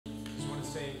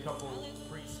say a couple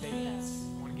brief statements.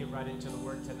 I want to get right into the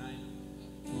word tonight.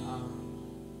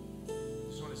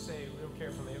 Just want to say real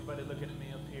carefully, everybody looking at me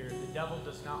up here, the devil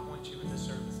does not want you in the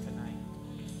service tonight.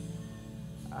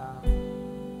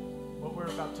 What we're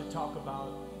about to talk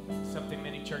about, something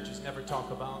many churches never talk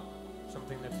about,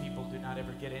 something that people do not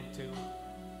ever get into.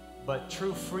 But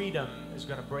true freedom is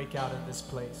going to break out in this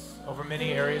place over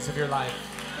many areas of your life.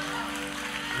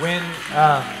 When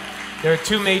there are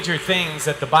two major things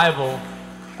that the Bible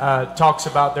talks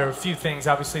about. There are a few things.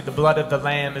 Obviously, the blood of the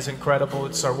Lamb is incredible.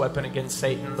 It's our weapon against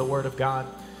Satan, the Word of God.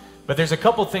 But there's a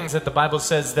couple things that the Bible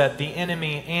says that the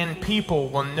enemy and people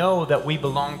will know that we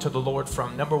belong to the Lord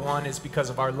from. Number one is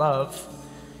because of our love.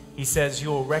 He says you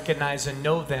will recognize and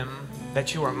know them,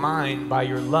 that you are mine by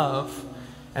your love.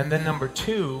 And then number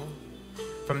two,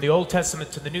 from the Old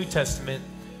Testament to the New Testament,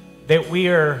 that we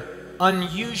are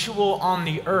unusual on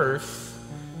the earth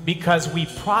because we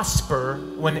prosper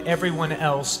when everyone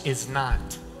else is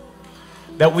not.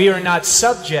 That we are not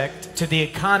subject to the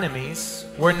economies.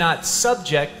 We're not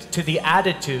subject to the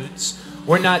attitudes.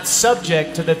 We're not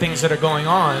subject to the things that are going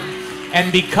on.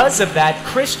 And because of that,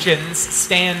 Christians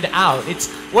stand out. It's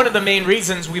one of the main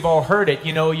reasons we've all heard it.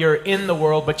 You know, you're in the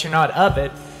world, but you're not of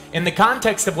it. In the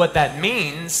context of what that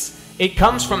means, it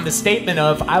comes from the statement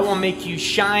of, I will make you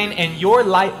shine and your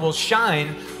light will shine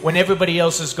when everybody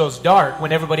else's goes dark.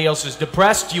 When everybody else is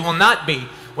depressed, you will not be.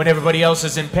 When everybody else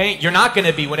is in pain, you're not going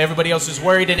to be. When everybody else is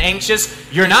worried and anxious,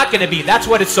 you're not going to be. That's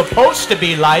what it's supposed to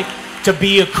be like to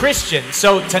be a Christian.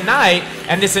 So tonight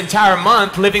and this entire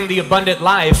month, living the abundant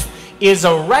life is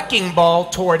a wrecking ball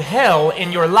toward hell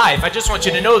in your life. I just want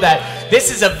you to know that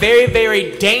this is a very,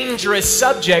 very dangerous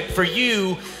subject for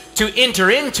you to enter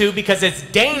into, because it's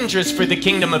dangerous for the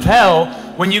kingdom of hell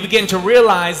when you begin to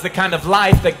realize the kind of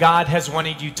life that God has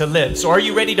wanted you to live. So are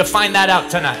you ready to find that out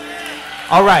tonight?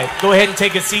 All right, go ahead and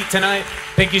take a seat tonight.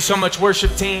 Thank you so much,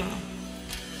 worship team.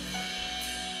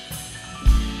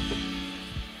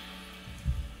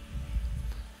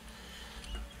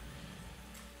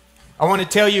 I want to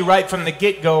tell you right from the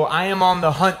get-go, I am on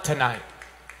the hunt tonight.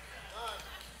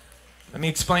 Let me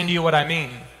explain to you what I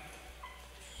mean.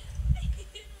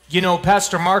 You know,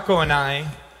 Pastor Marco and I,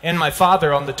 and my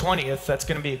father on the 20th, that's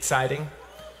going to be exciting,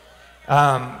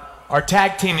 are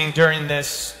tag teaming during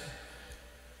this,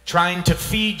 trying to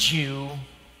feed you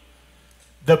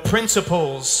the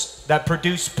principles that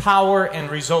produce power and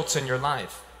results in your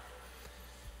life.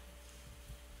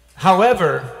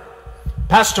 However,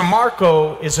 Pastor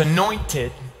Marco is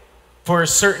anointed for a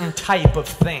certain type of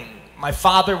thing. My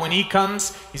father, when he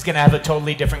comes, he's going to have a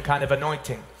totally different kind of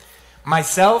anointing.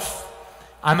 Myself,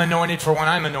 I'm anointed for what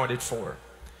I'm anointed for.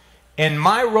 And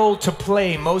my role to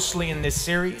play mostly in this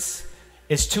series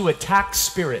is to attack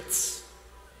spirits.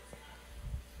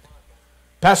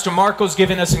 Pastor Marco's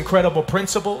given us incredible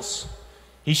principles.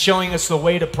 He's showing us the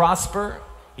way to prosper.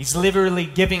 He's literally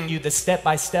giving you the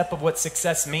step-by-step of what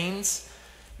success means.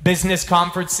 Business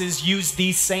conferences use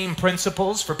these same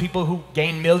principles for people who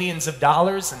gain millions of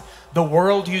dollars, and the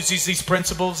world uses these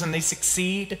principles and they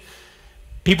succeed.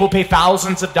 People pay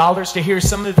thousands of dollars to hear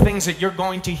some of the things that you're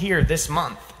going to hear this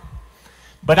month.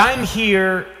 But I'm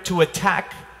here to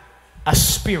attack a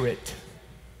spirit.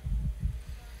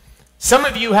 Some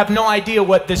of you have no idea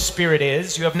what this spirit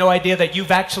is. You have no idea that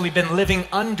you've actually been living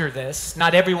under this.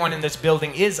 Not everyone in this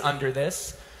building is under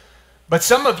this. But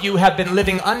some of you have been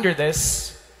living under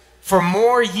this for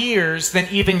more years than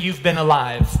even you've been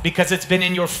alive, because it's been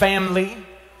in your family.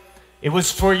 It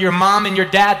was for your mom and your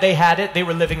dad. They had it. They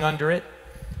were living under it.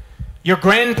 Your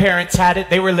grandparents had it.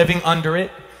 They were living under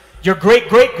it. Your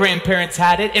great-great-grandparents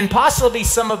had it. And possibly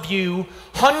some of you,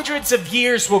 hundreds of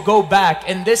years will go back,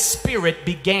 and this spirit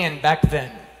began back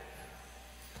then.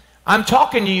 I'm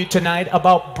talking to you tonight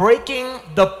about breaking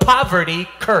the poverty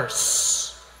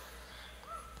curse.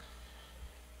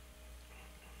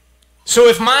 So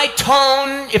if my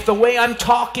tone, if the way I'm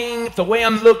talking, if the way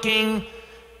I'm looking,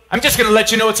 I'm just going to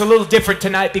let you know it's a little different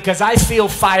tonight, because I feel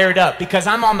fired up, because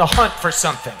I'm on the hunt for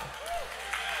something.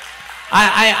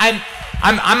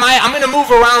 I'm going to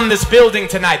move around this building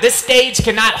tonight. This stage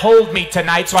cannot hold me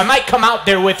tonight, so I might come out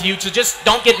there with you, so just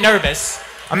don't get nervous.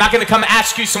 I'm not going to come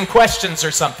ask you some questions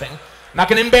or something. I'm not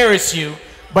going to embarrass you,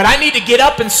 but I need to get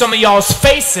up in some of y'all's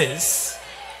faces,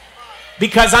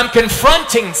 because I'm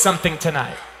confronting something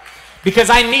tonight. Because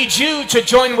I need you to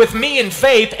join with me in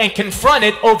faith and confront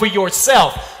it over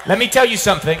yourself. Let me tell you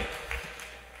something.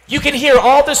 You can hear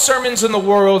all the sermons in the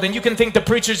world, and you can think the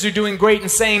preachers are doing great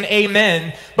and saying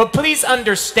amen. But please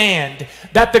understand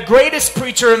that the greatest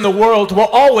preacher in the world will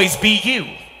always be you.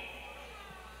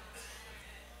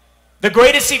 The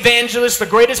greatest evangelist, the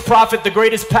greatest prophet, the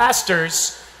greatest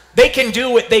pastors They can do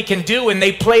what they can do, and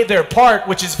they play their part,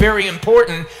 which is very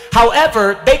important.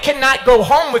 However, they cannot go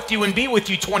home with you and be with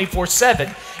you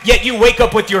 24/7. Yet you wake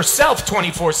up with yourself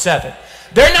 24/7.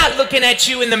 They're not looking at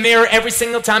you in the mirror every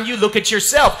single time you look at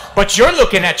yourself, but you're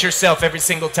looking at yourself every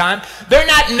single time. They're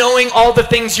not knowing all the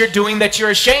things you're doing that you're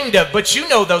ashamed of, but you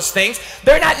know those things.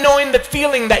 They're not knowing the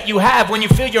feeling that you have when you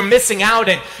feel you're missing out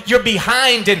and you're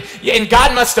behind and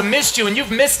God must have missed you and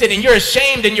you've missed it and you're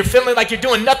ashamed and you're feeling like you're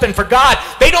doing nothing for God.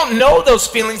 They don't know those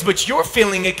feelings, but you're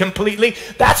feeling it completely.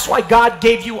 That's why God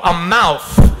gave you a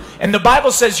mouth. And the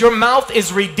Bible says your mouth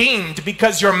is redeemed,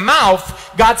 because your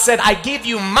mouth, God said, I give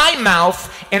you my mouth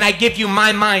and I give you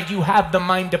my mind. You have the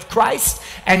mind of Christ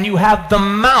and you have the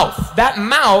mouth. That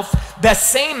mouth, the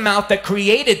same mouth that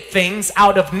created things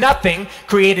out of nothing,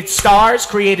 created stars,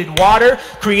 created water,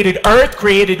 created earth,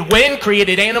 created wind,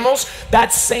 created animals.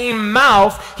 That same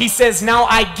mouth, he says, now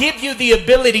I give you the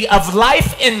ability of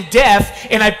life and death,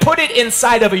 and I put it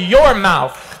inside of your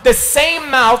mouth. The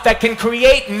same mouth that can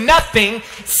create nothing,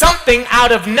 something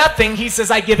out of nothing, he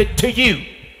says, I give it to you.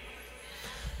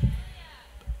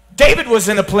 David was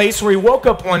in a place where he woke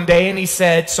up one day and he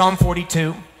said, Psalm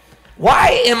 42,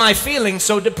 why am I feeling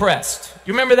so depressed?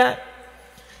 You remember that?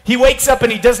 He wakes up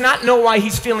and he does not know why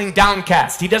he's feeling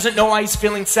downcast. He doesn't know why he's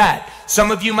feeling sad.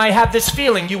 Some of you might have this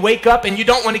feeling. You wake up and you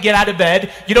don't want to get out of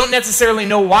bed. You don't necessarily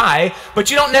know why, but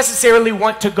you don't necessarily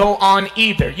want to go on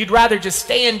either. You'd rather just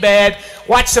stay in bed,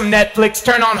 watch some Netflix,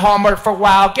 turn on Hallmark for a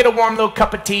while, get a warm little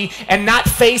cup of tea, and not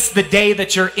face the day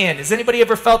that you're in. Has anybody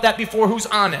ever felt that before? Who's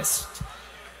honest?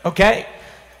 Okay?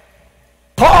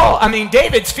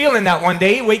 David's feeling that one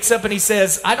day. He wakes up and he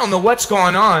says, I don't know what's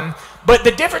going on. But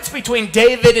the difference between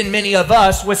David and many of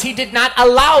us was he did not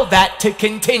allow that to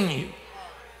continue.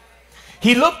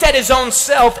 He looked at his own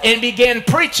self and began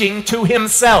preaching to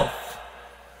himself.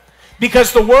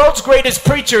 Because the world's greatest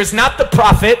preacher is not the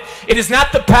prophet, it is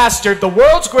not the pastor. The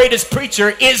world's greatest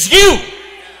preacher is you.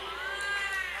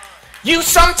 You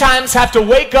sometimes have to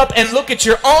wake up and look at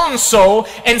your own soul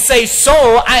and say,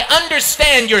 soul, I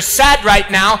understand you're sad right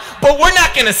now, but we're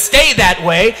not going to stay that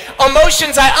way.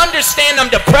 Emotions, I understand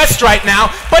I'm depressed right now,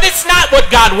 but it's not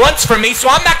what God wants for me, so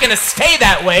I'm not going to stay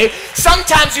that way.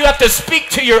 Sometimes you have to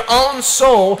speak to your own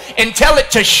soul and tell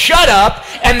it to shut up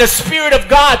and the Spirit of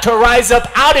God to rise up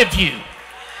out of you.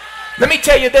 Let me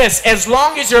tell you this, as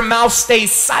long as your mouth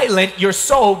stays silent, your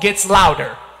soul gets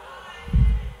louder.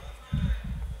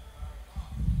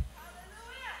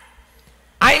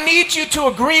 I need you to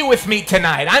agree with me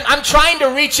tonight. I'm trying to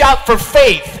reach out for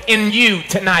faith in you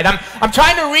tonight. I'm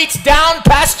trying to reach down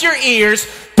past your ears,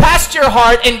 past your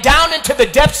heart, and down into the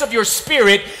depths of your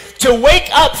spirit to wake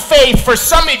up faith for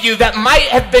some of you that might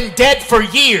have been dead for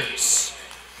years.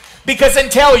 Because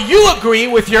until you agree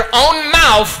with your own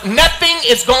mouth, nothing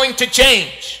is going to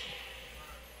change.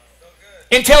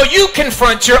 Until you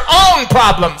confront your own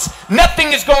problems,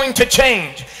 nothing is going to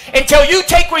change. Until you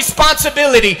take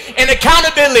responsibility and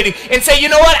accountability and say, you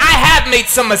know what, I have made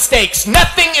some mistakes.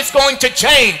 Nothing is going to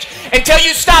change. Until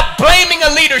you stop blaming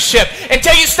a leadership.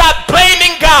 Until you stop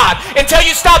blaming God. Until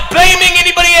you stop blaming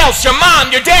anybody else, your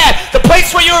mom, your dad, the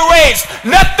place where you were raised.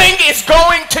 Nothing is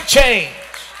going to change.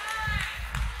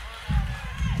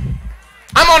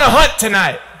 I'm on a hunt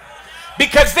tonight.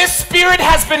 Because this spirit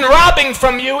has been robbing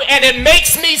from you and it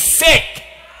makes me sick.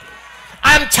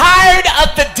 I'm tired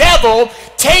of the devil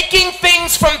taking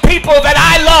things from people that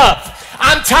I love.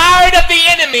 I'm tired of the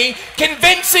enemy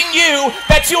convincing you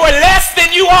that you are less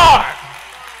than you are.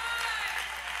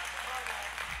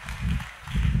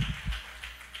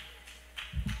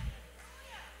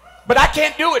 But I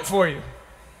can't do it for you.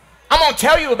 I'm going to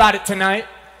tell you about it tonight.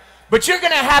 But you're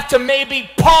going to have to maybe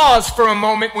pause for a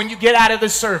moment when you get out of the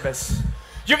service.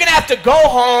 You're going to have to go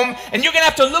home and you're going to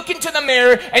have to look into the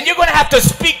mirror and you're going to have to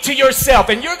speak to yourself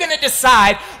and you're going to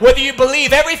decide whether you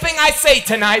believe everything I say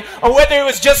tonight or whether it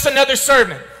was just another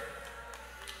sermon.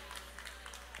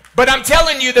 But I'm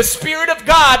telling you, the Spirit of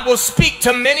God will speak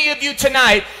to many of you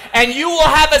tonight and you will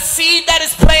have a seed that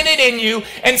is planted in you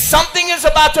and something is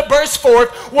about to burst forth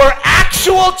where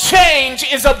actual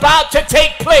change is about to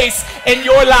take place in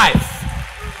your life.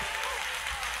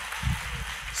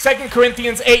 2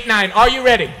 Corinthians 8:9. Are you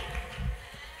ready?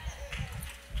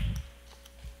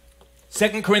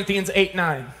 2 Corinthians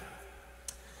 8:9.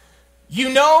 You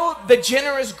know the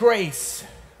generous grace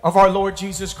of our Lord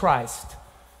Jesus Christ.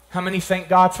 How many thank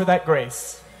God for that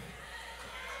grace?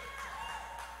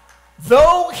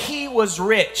 Though he was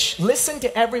rich, listen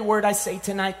to every word I say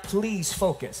tonight, please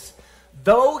focus.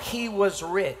 Though he was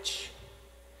rich,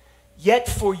 yet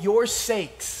for your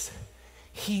sakes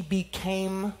he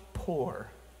became poor,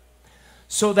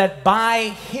 so that by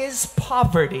his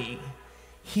poverty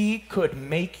he could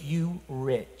make you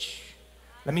rich.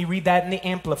 Let me read that in the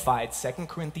Amplified, 2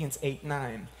 Corinthians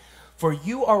 8:9. For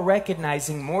you are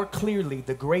recognizing more clearly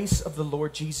the grace of the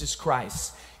Lord Jesus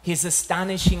Christ, his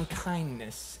astonishing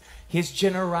kindness, his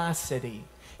generosity,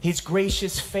 his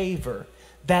gracious favor,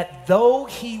 that though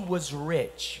he was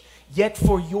rich, yet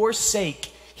for your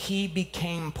sake he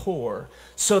became poor,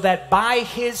 so that by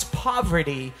his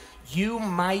poverty you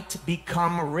might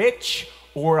become rich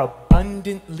or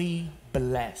abundantly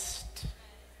blessed.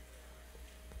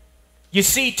 You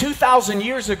see, 2,000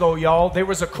 years ago, y'all, there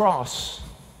was a cross.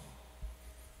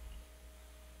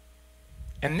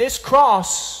 And this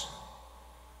cross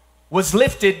was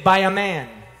lifted by a man.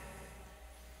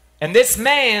 And this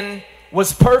man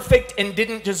was perfect and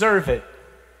didn't deserve it.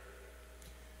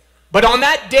 But on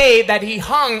that day that he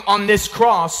hung on this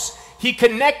cross, he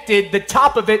connected the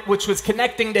top of it, which was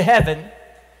connecting to heaven,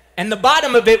 and the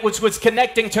bottom of it, which was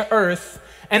connecting to earth.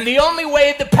 And the only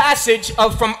way the passage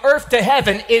of from earth to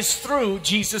heaven is through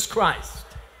Jesus Christ.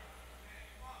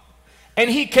 And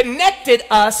he connected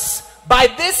us by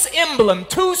this emblem,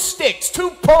 2 sticks, 2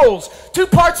 poles, 2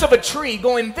 parts of a tree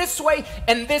going this way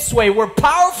and this way. We're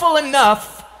powerful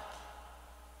enough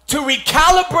to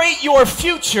recalibrate your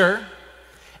future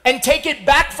and take it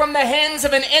back from the hands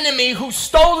of an enemy who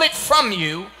stole it from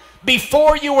you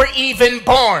before you were even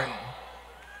born.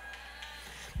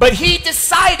 But he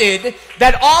decided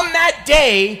that on that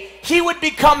day, he would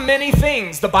become many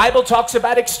things. The Bible talks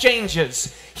about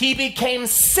exchanges. He became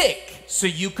sick so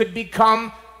you could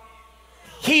become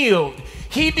healed.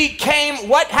 He became,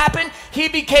 what happened? He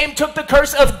took the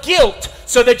curse of guilt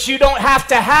so that you don't have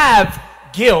to have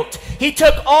guilt. He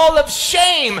took all of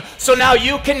shame so now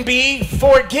you can be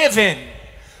forgiven.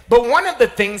 But one of the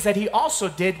things that he also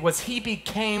did was he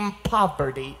became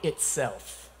poverty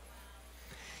itself.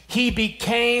 He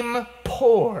became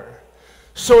poor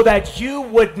so that you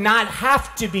would not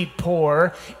have to be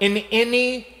poor in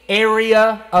any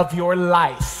area of your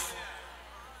life.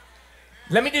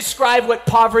 Let me describe what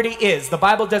poverty is. The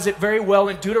Bible does it very well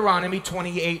in Deuteronomy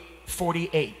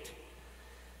 28:48.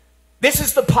 This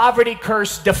is the poverty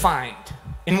curse defined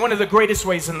in one of the greatest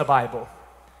ways in the Bible.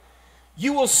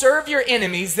 You will serve your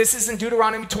enemies. This is in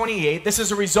Deuteronomy 28. This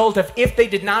is a result of if they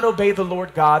did not obey the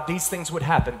Lord God, these things would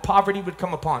happen. Poverty would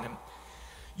come upon him.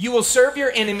 You will serve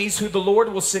your enemies who the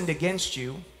Lord will send against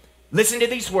you. Listen to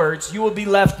these words. You will be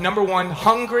left, number 1,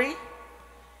 hungry.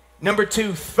 Number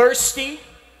 2, thirsty.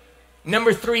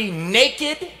 Number 3,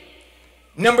 naked.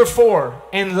 Number 4,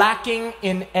 and lacking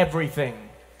in everything.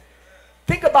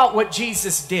 Think about what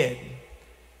Jesus did.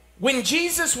 When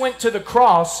Jesus went to the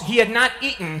cross, he had not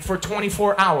eaten for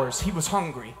 24 hours. He was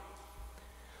hungry.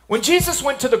 When Jesus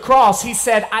went to the cross, he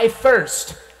said, I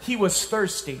thirst. He was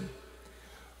thirsty.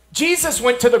 Jesus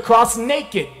went to the cross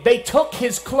naked. They took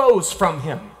his clothes from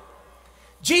him.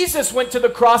 Jesus went to the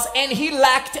cross and he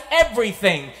lacked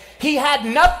everything. He had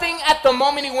nothing at the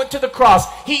moment he went to the cross.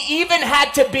 He even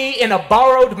had to be in a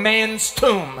borrowed man's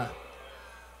tomb.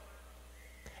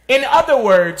 In other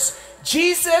words,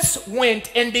 Jesus went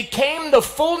and became the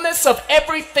fullness of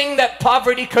everything that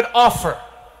poverty could offer.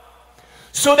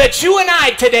 So that you and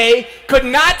I today could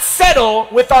not settle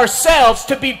with ourselves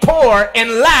to be poor and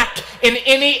lack in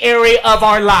any area of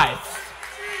our life.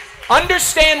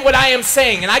 Understand what I am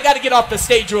saying. And I got to get off the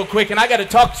stage real quick and I got to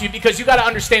talk to you because you got to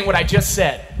understand what I just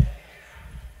said.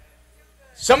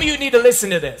 Some of you need to listen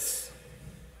to this.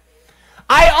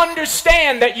 I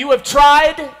understand that you have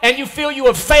tried and you feel you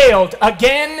have failed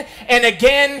again and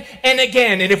again and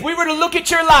again. And if we were to look at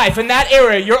your life in that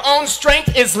area, your own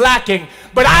strength is lacking.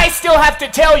 But I still have to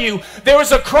tell you, there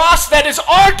is a cross that is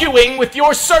arguing with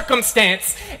your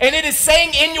circumstance. And it is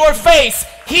saying in your face,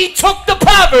 he took the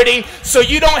poverty so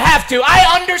you don't have to.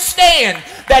 I understand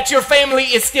that your family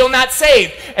is still not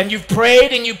saved. And you've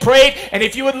prayed and you prayed. And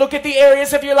if you would look at the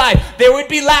areas of your life, there would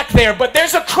be lack there. But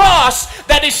there's a cross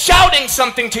that is shouting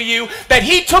something to you, that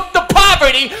he took the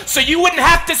poverty so you wouldn't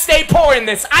have to stay poor in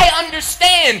this. I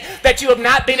understand that you have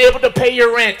not been able to pay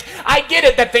your rent. I get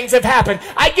it that things have happened.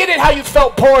 I get it how you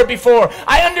felt poor before.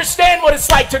 I understand what it's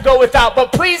like to go without.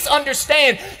 But please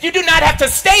understand, you do not have to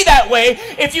stay that way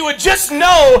if you would just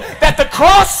know that the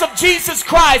cross of Jesus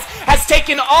Christ has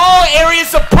taken all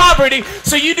areas of poverty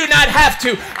so you do not have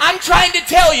to. I'm trying to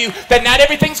tell you that not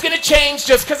everything's going to change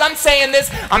just because I'm saying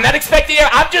this. I'm not expecting it.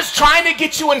 I'm just trying to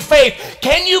get you in faith.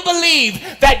 Can you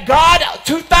believe that God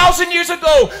 2,000 years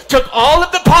ago took all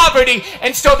of the poverty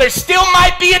and so there still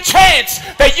might be a chance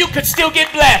that you could still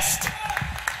get blessed?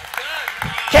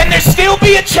 Can there still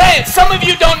be a chance? Some of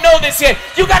you don't know this yet.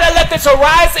 You got to let this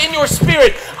arise in your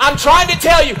spirit. I'm trying to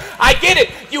tell you, I get it.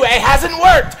 It hasn't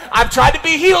worked. I've tried to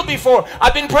be healed before.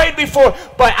 I've been prayed before.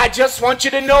 But I just want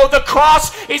you to know the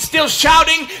cross is still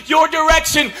shouting your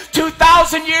direction.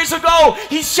 2,000 years ago,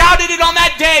 he shouted it on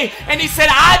that day. And he said,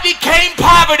 I became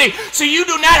poverty, so you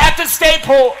do not have to stay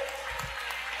poor.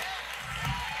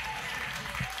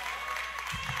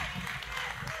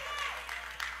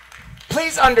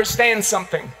 Please understand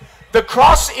something. The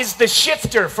cross is the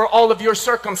shifter for all of your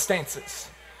circumstances.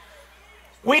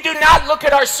 We do not look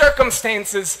at our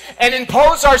circumstances and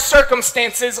impose our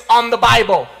circumstances on the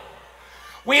Bible.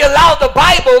 We allow the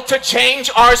Bible to change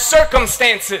our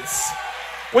circumstances.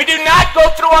 We do not go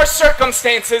through our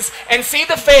circumstances and see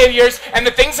the failures and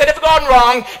the things that have gone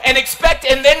wrong and expect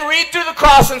and then read through the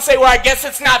cross and say, well, I guess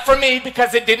it's not for me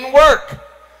because it didn't work.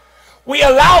 We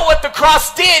allow what the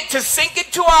cross did to sink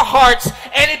into our hearts,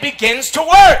 and it begins to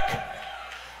work.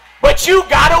 But you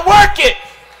got to work it.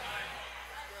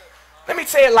 Let me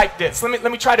say it like this.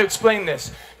 Let me try to explain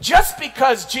this. Just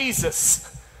because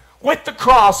Jesus, with the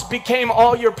cross, became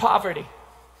all your poverty,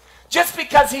 just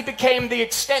because he became the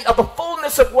extent of the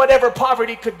fullness of whatever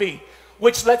poverty could be,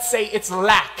 which let's say it's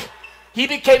lack. He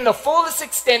became the fullest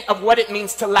extent of what it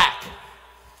means to lack.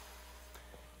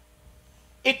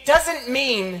 It doesn't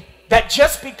mean that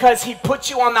just because he put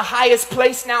you on the highest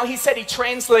place now, he said he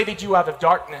translated you out of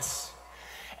darkness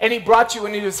and he brought you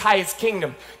into his highest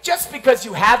kingdom. Just because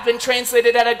you have been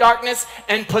translated out of darkness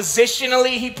and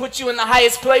positionally he put you in the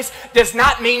highest place does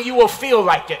not mean you will feel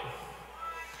like it.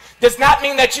 Does not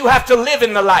mean that you have to live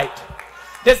in the light.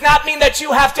 Does not mean that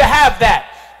you have to have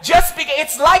that. Just because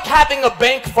it's like having a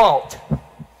bank vault.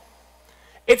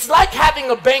 It's like having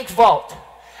a bank vault.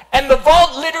 And the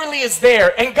vault literally is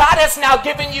there. And God has now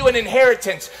given you an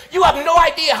inheritance. You have no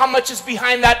idea how much is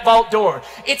behind that vault door.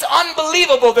 It's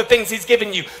unbelievable the things he's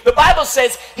given you. The Bible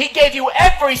says he gave you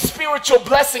every spiritual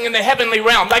blessing in the heavenly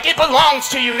realm. Like it belongs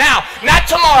to you now. Not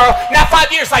tomorrow, not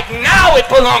 5 years. Like now it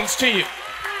belongs to you.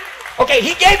 Okay,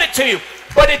 he gave it to you.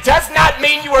 But it does not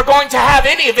mean you are going to have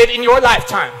any of it in your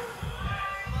lifetime.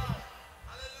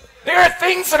 There are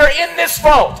things that are in this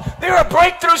vault. There are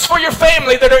breakthroughs for your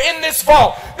family that are in this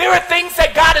vault. There are things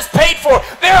that God has paid for.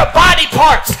 There are body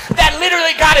parts that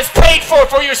literally God has paid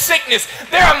for your sickness.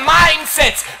 There are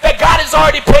mindsets that God has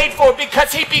already paid for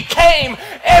because he became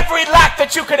every lack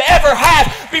that you could ever have.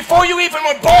 Before you even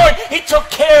were born, he took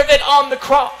care of it on the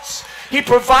cross. He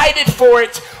provided for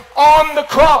it on the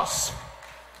cross.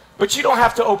 But you don't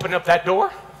have to open up that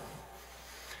door.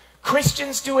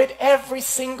 Christians do it every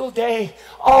single day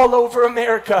all over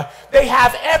America. They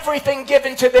have everything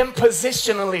given to them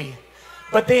positionally,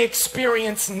 but they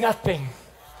experience nothing.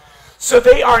 So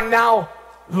they are now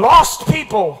lost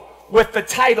people with the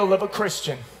title of a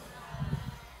Christian.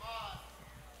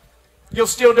 You're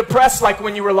still depressed like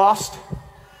when you were lost.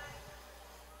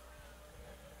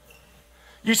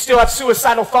 You still have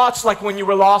suicidal thoughts like when you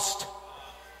were lost.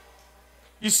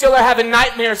 You still are having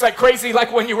nightmares like crazy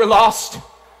like when you were lost.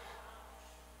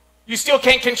 You still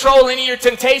can't control any of your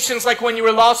temptations like when you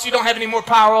were lost. You don't have any more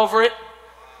power over it.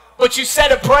 But you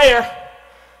said a prayer.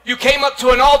 You came up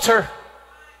to an altar.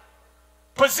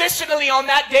 Positionally on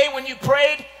that day when you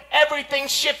prayed, everything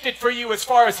shifted for you as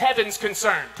far as heaven's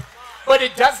concerned. But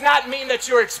it does not mean that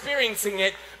you're experiencing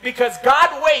it, because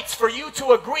God waits for you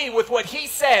to agree with what he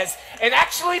says and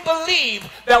actually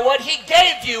believe that what he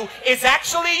gave you is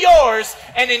actually yours.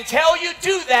 And until you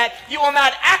do that, you will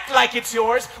not act like it's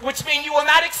yours, which means you will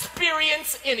not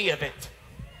experience any of it.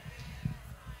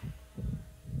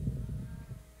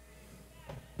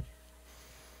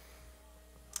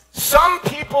 Some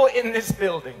people in this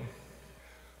building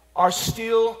are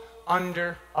still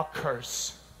under a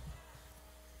curse.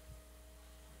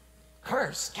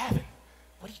 Curse, Gavin,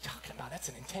 what are you talking about? That's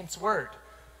an intense word.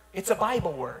 It's a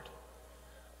Bible word.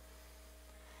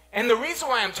 And the reason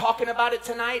why I'm talking about it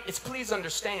tonight is, please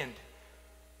understand,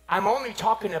 I'm only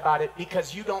talking about it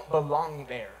because you don't belong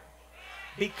there.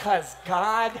 Because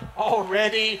God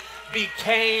already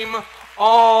became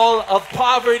all of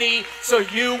poverty so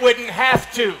you wouldn't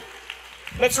have to.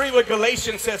 Let's read what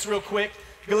Galatians says real quick.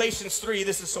 Galatians 3,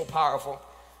 this is so powerful.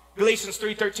 Galatians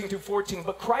 3:13-14,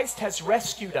 but Christ has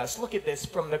rescued us, look at this,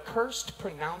 from the curse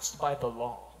pronounced by the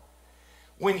law.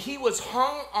 When he was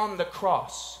hung on the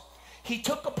cross, he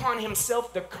took upon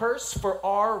himself the curse for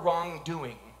our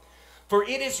wrongdoing. For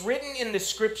it is written in the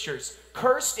scriptures,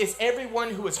 cursed is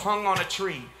everyone who is hung on a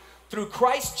tree. Through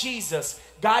Christ Jesus,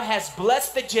 God has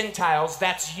blessed the Gentiles,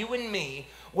 that's you and me,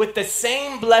 with the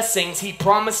same blessings he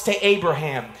promised to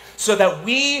Abraham, so that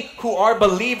we who are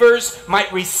believers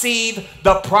might receive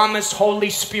the promised Holy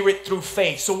Spirit through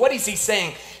faith. So what is he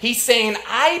saying? He's saying,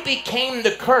 I became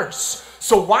the curse,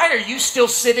 so why are you still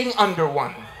sitting under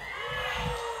one?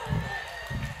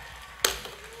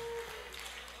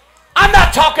 I'm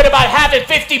not talking about having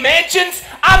 50 mansions.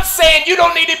 I'm saying you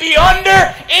don't need to be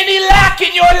under any lack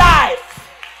in your life.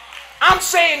 I'm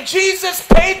saying Jesus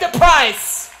paid the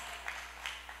price.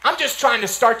 I'm just trying to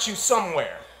start you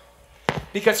somewhere.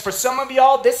 Because for some of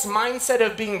y'all, this mindset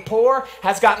of being poor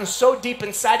has gotten so deep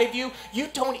inside of you, you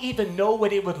don't even know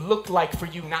what it would look like for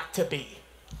you not to be.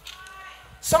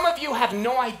 Some of you have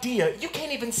no idea. You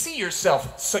can't even see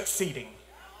yourself succeeding.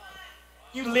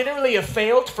 You literally have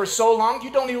failed for so long,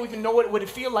 you don't even know what it would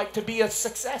feel like to be a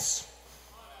success.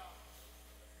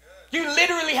 You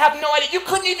literally have no idea. You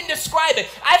couldn't even describe it.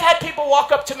 I've had people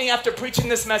walk up to me after preaching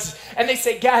this message, and they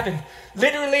say, Gavin,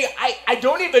 literally, I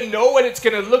don't even know what it's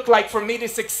going to look like for me to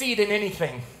succeed in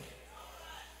anything.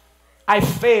 I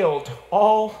failed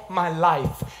all my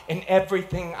life in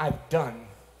everything I've done.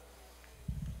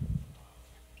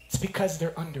 It's because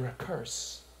they're under a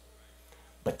curse.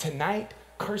 But tonight,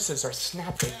 curses are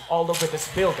snapping all over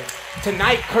this building.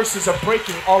 Tonight, curses are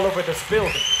breaking all over this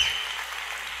building.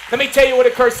 Let me tell you what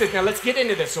a curse is. Now, let's get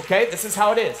into this, okay? This is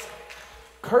how it is.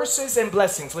 Curses and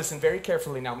blessings. Listen very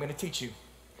carefully now. I'm going to teach you.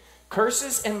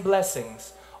 Curses and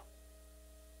blessings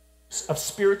of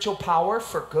spiritual power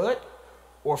for good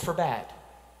or for bad.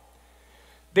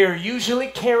 They're usually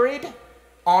carried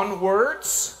on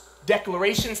words,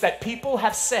 declarations that people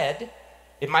have said.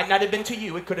 It might not have been to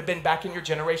you. It could have been back in your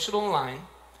generational line.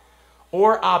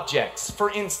 Or objects.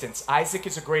 For instance, Isaac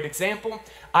is a great example.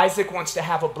 Isaac wants to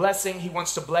have a blessing. He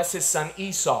wants to bless his son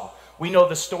Esau. We know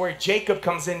the story. Jacob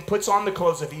comes in, puts on the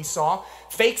clothes of Esau,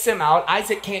 fakes him out.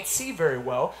 Isaac can't see very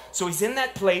well, so he's in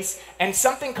that place, and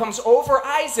something comes over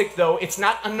Isaac, though. It's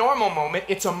not a normal moment.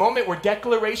 It's a moment where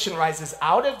declaration rises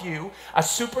out of you, a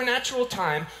supernatural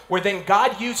time, where then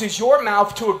God uses your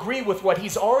mouth to agree with what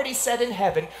he's already said in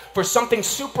heaven for something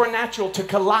supernatural to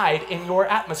collide in your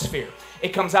atmosphere. It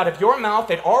comes out of your mouth.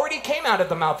 It already came out of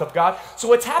the mouth of God. So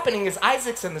what's happening is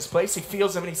Isaac's in this place. He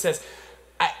feels him and he says,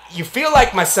 you feel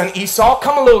like my son Esau?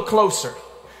 Come a little closer.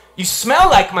 You smell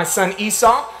like my son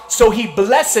Esau? So he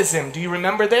blesses him. Do you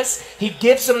remember this? He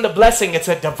gives him the blessing. It's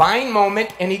a divine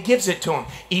moment, and he gives it to him.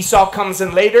 Esau comes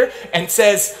in later and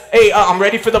says, hey, I'm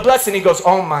ready for the blessing. He goes,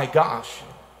 oh my gosh.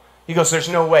 He goes, there's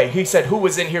no way. He said, who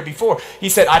was in here before? He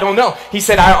said, I don't know. He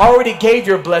said, I already gave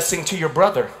your blessing to your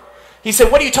brother. He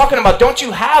said, what are you talking about? Don't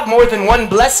you have more than one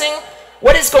blessing?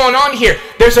 What is going on here?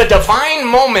 There's a divine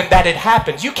moment that it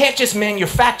happens. You can't just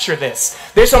manufacture this.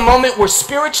 There's a moment where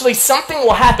spiritually something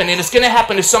will happen, and it's going to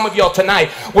happen to some of y'all tonight,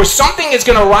 where something is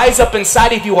going to rise up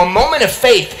inside of you, a moment of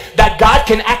faith that God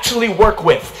can actually work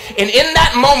with. And in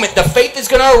that moment, the faith is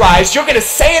going to arise. You're going to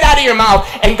say it out of your mouth,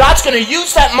 and God's going to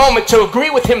use that moment to agree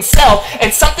with himself,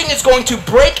 and something is going to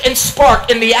break and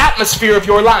spark in the atmosphere of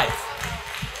your life.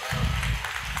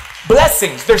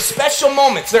 Blessings, they're special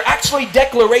moments. They're actually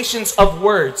declarations of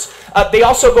words. They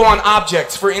also go on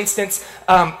objects. For instance,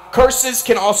 curses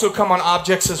can also come on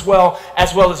objects as well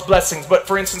as blessings. But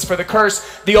for instance, for the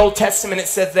curse, the Old Testament, it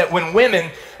says that when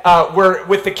women were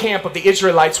with the camp of the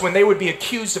Israelites, when they would be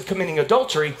accused of committing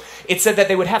adultery, it said that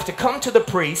they would have to come to the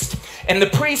priest, and the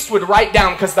priest would write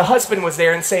down, because the husband was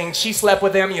there and saying she slept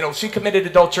with him, she committed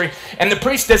adultery, and the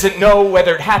priest doesn't know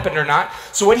whether it happened or not.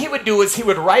 So what he would do is he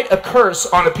would write a curse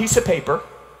on a piece of paper.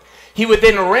 He would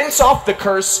then rinse off the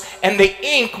curse, and the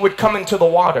ink would come into the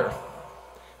water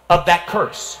of that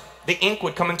curse. The ink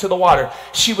would come into the water.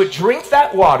 She would drink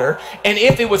that water, and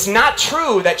if it was not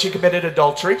true that she committed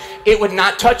adultery, it would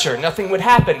not touch her. Nothing would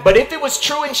happen. But if it was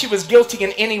true and she was guilty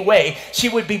in any way, she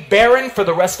would be barren for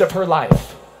the rest of her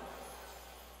life.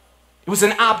 It was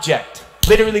an object.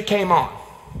 Literally came on.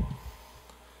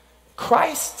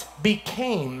 Christ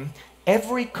became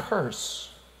every curse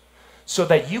so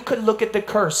that you could look at the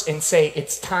curse and say,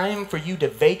 it's time for you to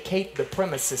vacate the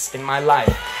premises in my life.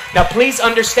 Now, please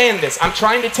understand this. I'm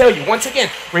trying to tell you, once again,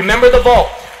 remember the vault.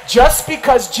 Just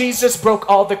because Jesus broke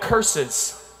all the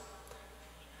curses,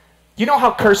 you know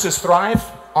how curses thrive?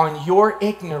 On your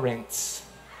ignorance.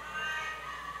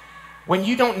 When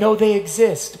you don't know they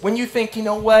exist. When you think, you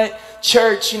know what,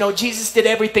 church, Jesus did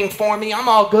everything for me. I'm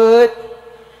all good.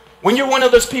 When you're one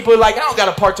of those people who are like, I don't got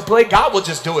a part to play. God will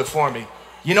just do it for me.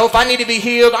 If I need to be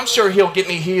healed, I'm sure he'll get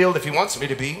me healed if he wants me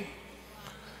to be.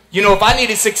 If I need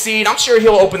to succeed, I'm sure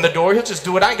he'll open the door. He'll just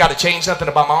do it. I ain't got to change nothing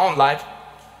about my own life.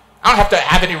 I don't have to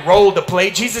have any role to play.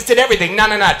 Jesus did everything. No.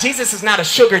 Jesus is not a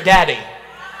sugar daddy.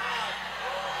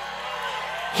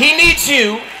 He needs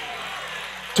you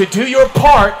to do your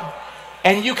part,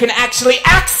 and you can actually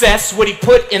access what he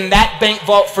put in that bank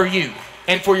vault for you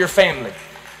and for your family.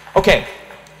 Okay,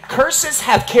 curses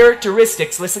have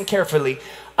characteristics, listen carefully,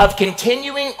 of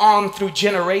continuing on through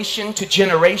generation to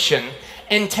generation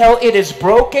until it is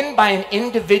broken by an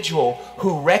individual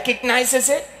who recognizes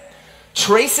it,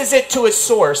 traces it to its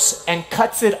source, and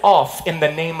cuts it off in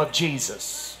the name of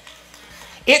Jesus.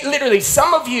 It literally,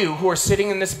 some of you who are sitting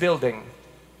in this building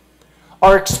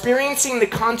are experiencing the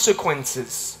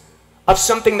consequences of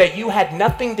something that you had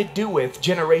nothing to do with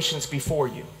generations before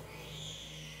you.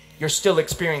 You're still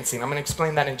experiencing. I'm going to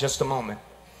explain that in just a moment.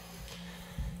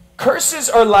 Curses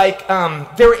are like,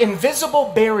 they're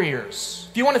invisible barriers.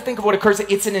 If you want to think of what a curse is,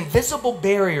 it's an invisible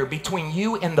barrier between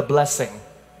you and the blessing.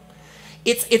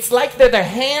 It's like they're the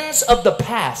hands of the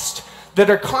past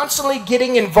that are constantly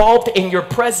getting involved in your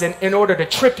present in order to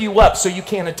trip you up so you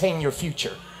can't attain your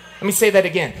future. Let me say that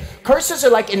again. Curses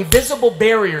are like invisible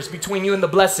barriers between you and the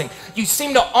blessing. You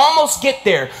seem to almost get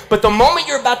there, but the moment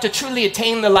you're about to truly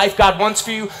attain the life God wants for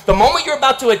you, the moment you're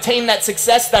about to attain that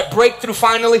success, that breakthrough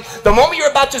finally, the moment you're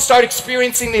about to start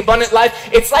experiencing the abundant life,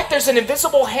 it's like there's an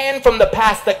invisible hand from the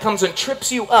past that comes and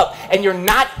trips you up, and you're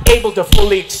not able to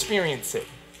fully experience it.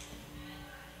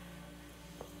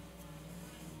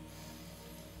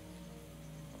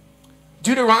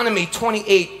 Deuteronomy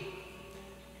 28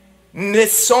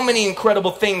 lists so many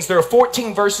incredible things. There are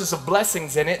 14 verses of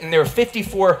blessings in it, and there are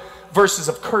 54 verses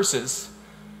of curses.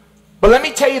 But let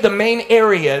me tell you the main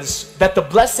areas that the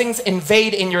blessings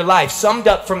invade in your life, summed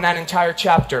up from that entire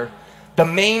chapter. The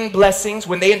main blessings,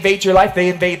 when they invade your life, they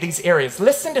invade these areas.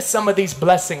 Listen to some of these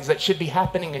blessings that should be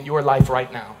happening in your life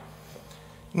right now.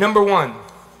 Number one,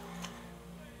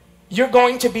 you're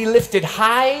going to be lifted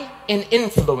high in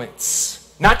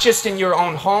influence, not just in your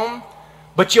own home,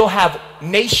 but you'll have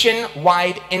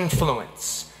nationwide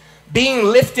influence. Being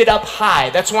lifted up high,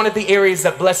 that's one of the areas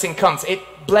that blessing comes. It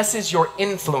blesses your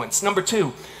influence. Number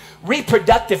two,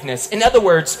 reproductiveness. In other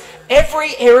words,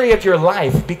 every area of your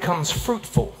life becomes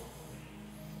fruitful.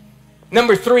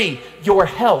 Number three, your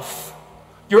health.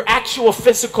 Your actual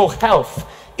physical health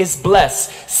is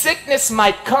blessed. Sickness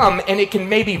might come and it can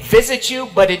maybe visit you,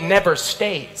 but it never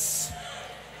stays.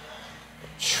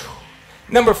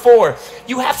 Number four,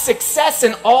 you have success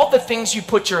in all the things you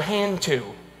put your hand to.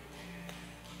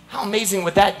 How amazing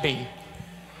would that be?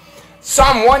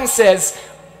 Psalm 1 says,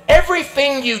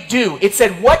 everything you do, it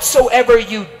said, whatsoever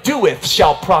you doeth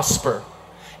shall prosper.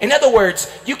 In other words,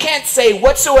 you can't say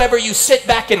whatsoever you sit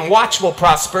back and watch will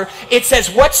prosper. It says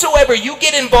whatsoever you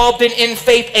get involved in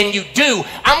faith and you do,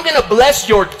 I'm going to bless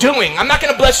your doing. I'm not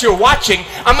going to bless your watching.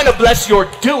 I'm going to bless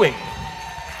your doing.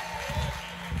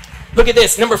 Look at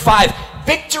this. Number five,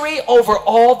 victory over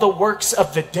all the works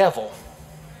of the devil.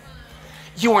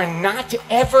 You are not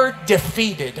ever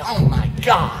defeated. Oh my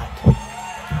God.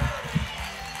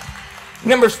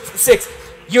 Number six,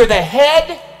 you're the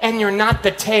head and you're not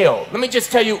the tail. Let me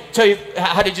just tell you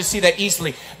how did you see that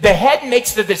easily. The head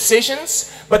makes the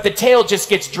decisions, but the tail just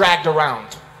gets dragged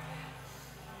around.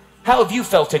 How have you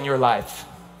felt in your life?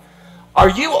 Are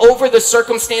you over the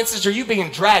circumstances, or are you being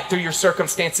dragged through your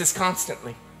circumstances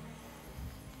constantly?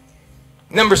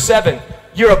 Number seven,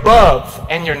 you're above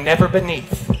and you're never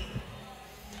beneath.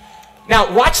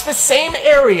 Now watch the same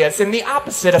areas in the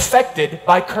opposite affected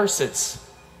by curses.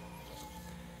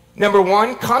 Number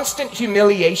one, constant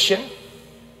humiliation.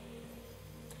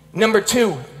 Number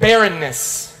two,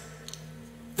 barrenness.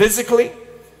 Physically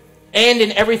and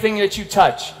in everything that you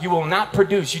touch. You will not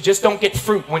produce. You just don't get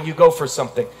fruit when you go for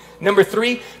something. Number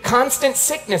three, constant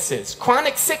sicknesses.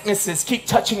 Chronic sicknesses keep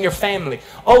touching your family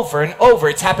over and over.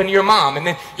 It's happened to your mom and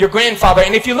then your grandfather.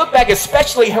 And if you look back,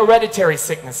 especially hereditary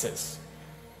sicknesses.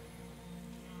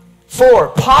 Four,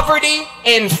 poverty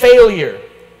and failure.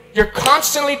 You're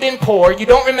constantly been poor. You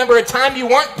don't remember a time you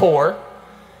weren't poor.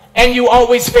 And you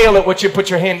always fail at what you put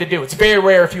your hand to do. It's very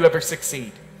rare if you ever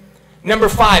succeed. Number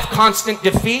five, constant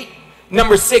defeat.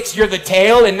 Number six, you're the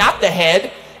tail and not the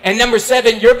head. And number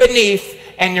seven, you're beneath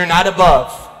and you're not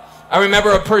above. I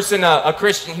remember a person, a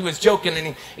Christian, he was joking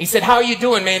and he said, how are you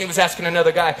doing, man? He was asking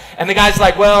another guy. And the guy's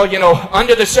like, well, you know,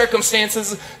 under the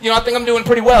circumstances, you know, I think I'm doing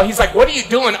pretty well. He's like, what are you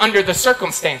doing under the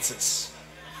circumstances?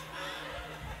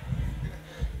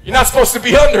 You're not supposed to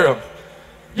be under them.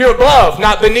 You're above,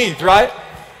 not beneath, right?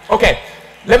 Okay,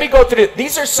 let me go through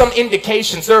these are some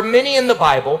indications. There are many in the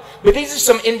Bible, but these are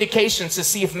some indications to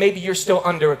see if maybe you're still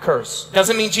under a curse.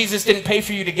 Doesn't mean Jesus didn't pay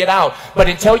for you to get out, but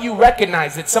until you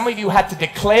recognize that some of you had to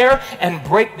declare and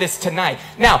break this tonight.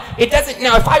 Now,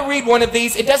 if I read one of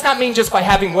these, it does not mean just by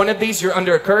having one of these you're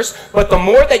under a curse, but the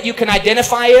more that you can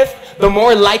identify it, the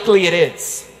more likely it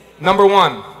is. Number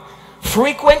 1,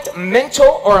 frequent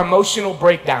mental or emotional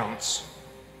breakdowns.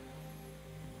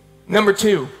 Number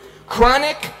 2,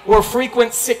 chronic or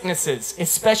frequent sicknesses,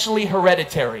 especially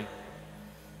hereditary.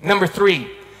 Number 3,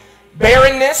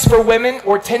 barrenness for women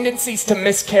or tendencies to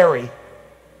miscarry.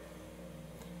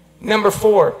 Number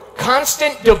 4,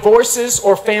 constant divorces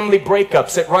or family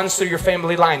breakups. It runs through your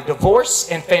family line. Divorce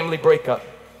and family breakup.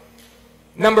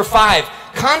 Number 5,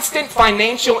 constant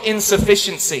financial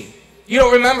insufficiency. You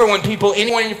don't remember when people,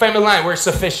 anyone in your family line, were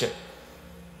sufficient.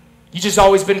 You just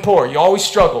always been poor. You always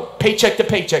struggled. Paycheck to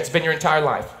paycheck's been your entire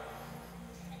life.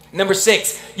 Number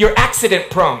 6, you're accident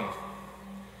prone.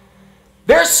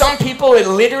 There are some people, it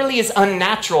literally is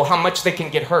unnatural how much they can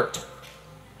get hurt.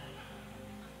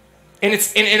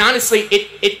 And honestly,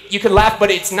 you can laugh,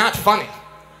 but it's not funny.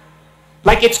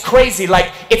 Like, it's crazy.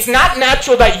 Like, it's not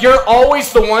natural that you're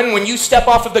always the one, when you step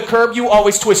off of the curb, you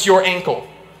always twist your ankle.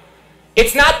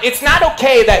 It's not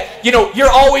okay that, you know, you're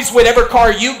always, whatever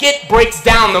car you get breaks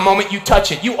down the moment you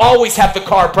touch it. You always have the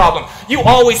car problem. You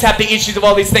always have the issues of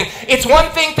all these things. It's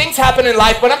one thing, things happen in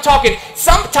life, but I'm talking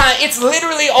sometimes, it's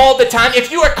literally all the time.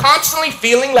 If you are constantly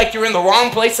feeling like you're in the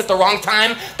wrong place at the wrong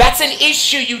time, that's an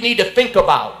issue you need to think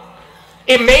about.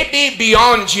 It may be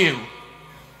beyond you.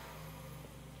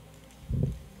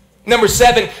 Number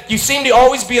 7, you seem to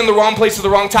always be in the wrong place at the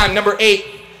wrong time. Number 8,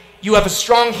 you have a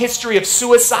strong history of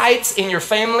suicides in your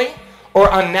family or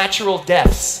unnatural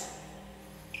deaths.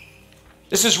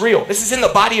 This is real. This is in the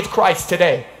body of Christ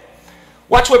today.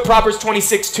 Watch what Proverbs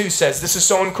 26:2 says. This is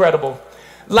so incredible.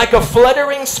 Like a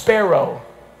fluttering sparrow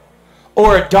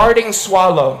or a darting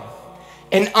swallow,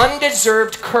 an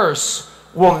undeserved curse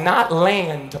will not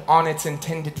land on its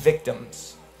intended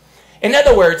victims. In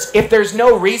other words, if there's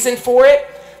no reason for it,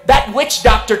 that witch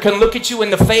doctor can look at you in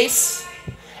the face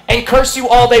and curse you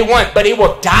all they want, but it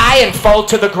will die and fall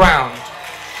to the ground.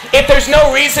 If there's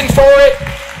no reason for it,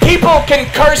 people can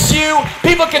curse you,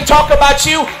 people can talk about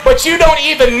you, but you don't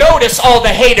even notice all the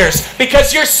haters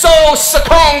because you're so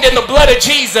succumbed in the blood of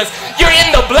Jesus. You're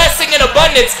in the blessing and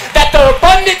abundance, that the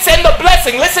abundance and the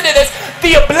blessing, listen to this,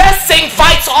 the blessing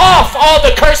fights off all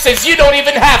the curses. You don't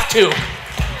even have to.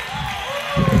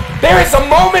 There is a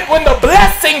moment when the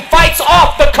blessing fights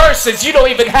off the curses. You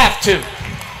don't even have to.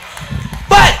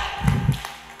 But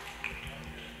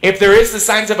if there is the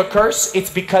signs of a curse,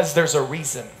 it's because there's a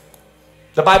reason.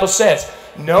 The Bible says,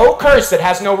 no curse that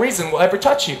has no reason will ever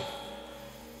touch you.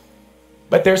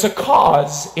 But there's a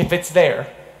cause if it's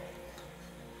there.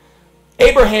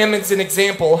 Abraham is an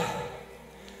example.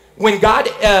 When God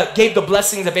gave the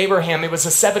blessings of Abraham, it was a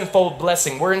 7-fold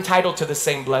blessing. We're entitled to the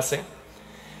same blessing.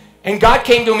 And God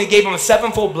came to him and gave him a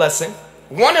 7-fold blessing.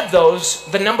 One of those,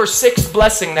 the number 6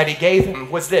 blessing that he gave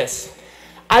him was this: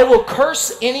 I will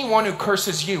curse anyone who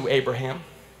curses you, Abraham.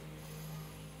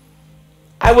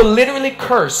 I will literally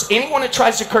curse anyone who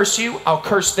tries to curse you. I'll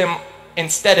curse them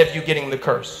instead of you getting the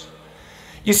curse.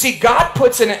 You see, God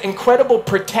puts an incredible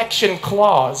protection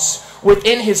clause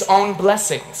within his own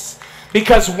blessings.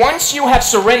 Because once you have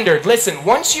surrendered, listen,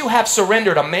 once you have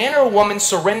surrendered, a man or a woman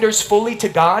surrenders fully to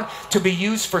God to be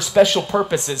used for special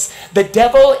purposes, the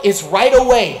devil is right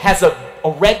away, has a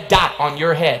red dot on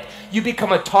your head. You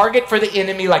become a target for the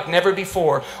enemy like never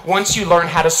before once you learn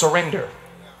how to surrender.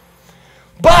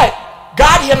 But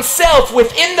God himself,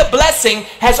 within the blessing,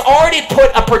 has already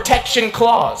put a protection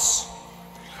clause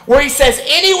where he says,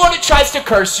 anyone who tries to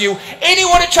curse you,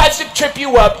 anyone who tries to trip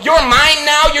you up, you're mine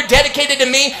now, you're dedicated to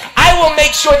me, I will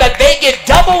make sure that they get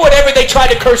double whatever they try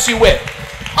to curse you with.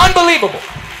 Unbelievable.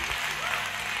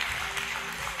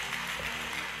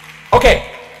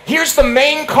 Okay, here's the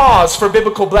main cause for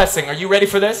biblical blessing. Are you ready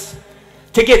for this?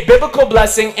 To get biblical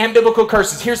blessing and biblical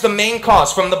curses. Here's the main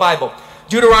cause from the Bible.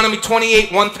 Deuteronomy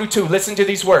 28:1-2. Listen to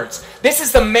these words. This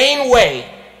is the main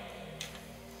way.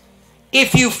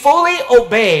 If you fully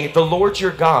obey the Lord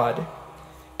your God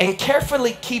and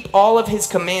carefully keep all of his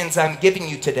commands I'm giving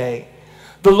you today,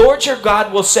 the Lord your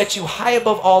God will set you high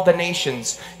above all the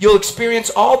nations. You'll experience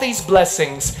all these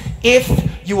blessings if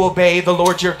you obey the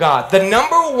Lord your God. The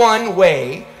number one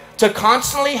way to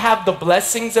constantly have the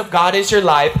blessings of God as your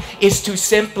life is to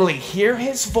simply hear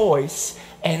his voice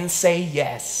and say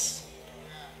yes.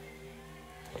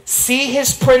 See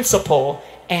his principle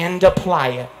and apply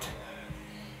it.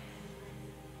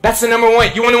 That's the number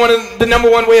one. You want to know the number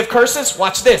one way of curses?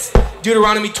 Watch this.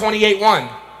 Deuteronomy 28:1.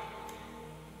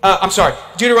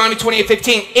 Deuteronomy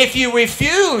 28:15. If you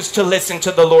refuse to listen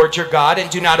to the Lord your God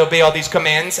and do not obey all these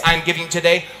commands I'm giving you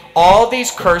today, all these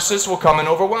curses will come and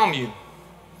overwhelm you.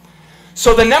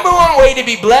 So the number one way to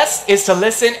be blessed is to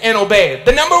listen and obey.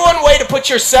 The number one way to put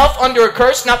yourself under a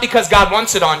curse, not because God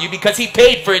wants it on you, because he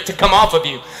paid for it to come off of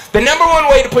you. The number one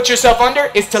way to put yourself under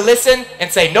is to listen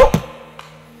and say, nope.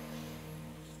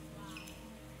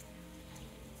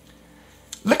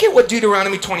 Look at what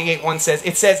Deuteronomy 28:1 says.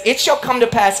 It says, it shall come to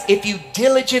pass if you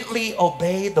diligently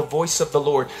obey the voice of the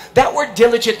Lord. That word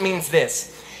diligent means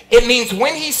this. It means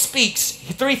when he speaks,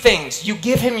 three things. You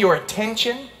give him your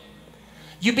attention.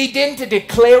 You begin to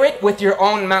declare it with your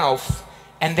own mouth,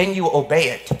 and then you obey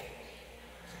it.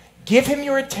 Give him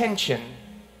your attention.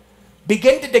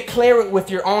 Begin to declare it with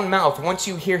your own mouth once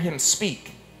you hear him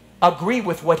speak. Agree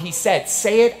with what he said.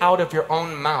 Say it out of your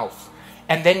own mouth,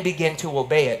 and then begin to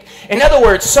obey it. In other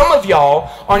words, some of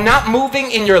y'all are not moving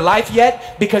in your life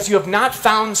yet because you have not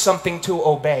found something to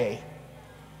obey.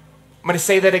 I'm going to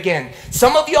say that again.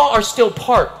 Some of y'all are still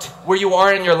parked where you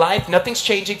are in your life. Nothing's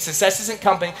changing. Success isn't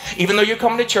coming, even though you're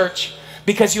coming to church,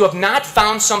 because you have not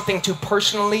found something to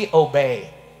personally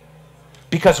obey.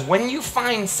 Because when you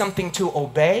find something to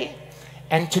obey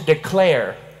and to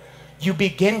declare, you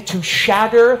begin to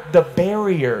shatter the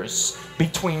barriers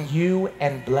between you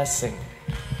and blessing.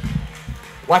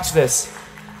 Watch this.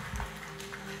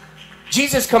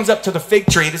 Jesus comes up to the fig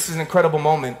tree. This is an incredible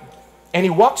moment. And he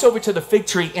walks over to the fig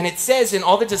tree, and it says, and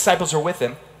all the disciples are with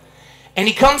him, and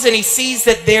he comes and he sees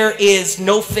that there is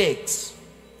no figs.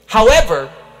 However,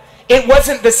 it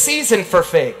wasn't the season for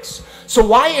figs. So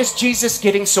why is Jesus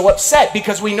getting so upset?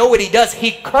 Because we know what he does.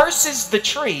 He curses the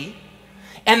tree,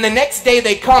 and the next day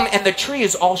they come, and the tree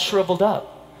is all shriveled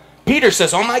up. Peter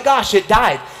says, oh my gosh, it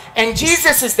died. And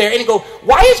Jesus is there, and he goes,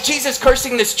 why is Jesus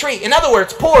cursing this tree? In other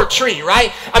words, poor tree,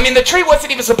 right? I mean, the tree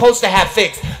wasn't even supposed to have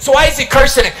figs. So why is he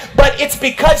cursing it? But it's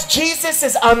because Jesus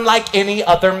is unlike any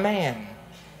other man.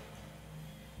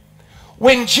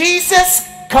 When Jesus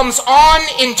comes on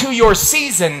into your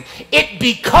season, it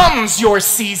becomes your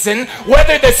season,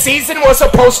 whether the season was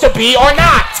supposed to be or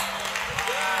not.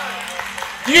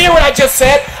 You hear what I just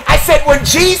said? I said when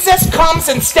Jesus comes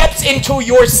and steps into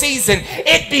your season,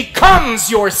 it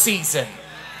becomes your season.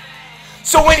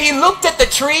 So when he looked at the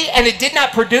tree and it did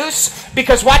not produce,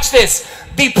 because watch this,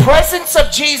 the presence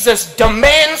of Jesus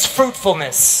demands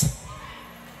fruitfulness.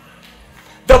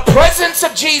 The presence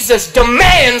of Jesus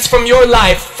demands from your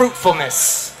life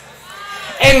fruitfulness.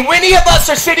 And many of us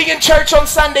are sitting in church on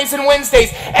Sundays and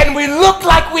Wednesdays, and we look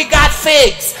like we got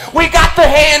figs. We got the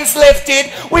hands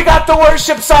lifted. We got the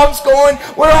worship songs going.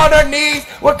 We're on our knees.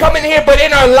 We're coming here. But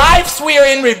in our lives, we are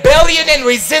in rebellion and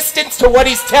resistance to what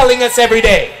he's telling us every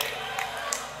day.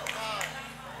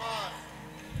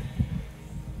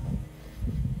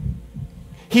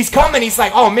 He's coming. He's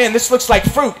like, oh man, this looks like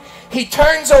fruit. He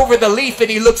turns over the leaf and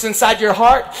he looks inside your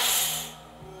heart.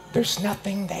 There's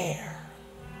nothing there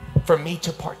for me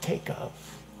to partake of.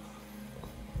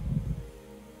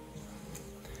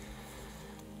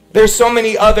 There's so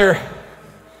many other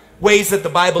ways that the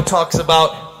Bible talks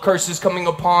about curses coming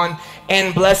upon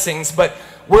and blessings, but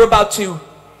we're about to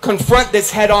confront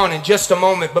this head on in just a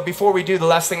moment. But before we do, the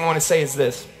last thing I want to say is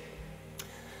this.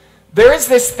 There is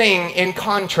this thing in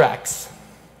contracts.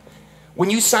 When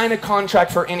you sign a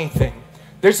contract for anything,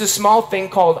 there's a small thing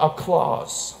called a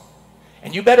clause.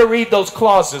 And you better read those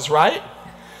clauses, right?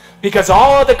 Because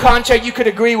all the contract you could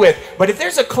agree with. But if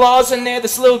there's a clause in there,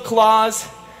 this little clause,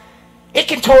 it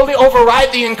can totally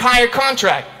override the entire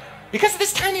contract. Because of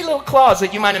this tiny little clause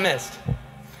that you might have missed.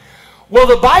 Well,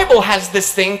 the Bible has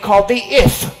this thing called the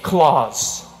if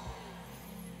clause.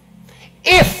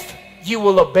 If you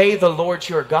will obey the Lord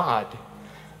your God,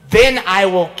 then I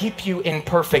will keep you in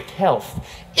perfect health.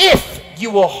 If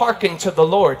you will hearken to the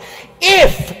Lord,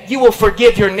 if you will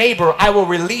forgive your neighbor, I will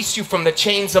release you from the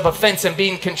chains of offense and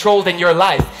being controlled in your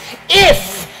life.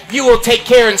 If you will take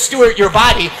care and steward your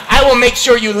body, I will make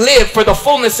sure you live for the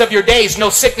fullness of your days. No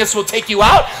sickness will take you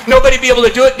out. Nobody will be able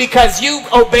to do it because you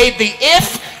obeyed the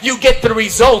if, you get the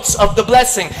results of the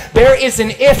blessing. There is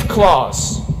an if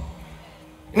clause.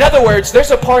 In other words,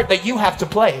 there's a part that you have to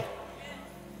play.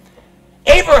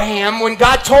 Abraham, when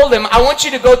God told him, I want you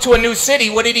to go to a new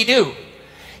city, what did he do?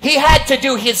 He had to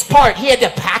do his part. He had to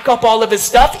pack up all of his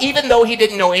stuff, even though he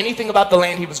didn't know anything about the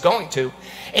land he was going to.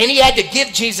 And he had to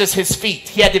give Jesus his feet.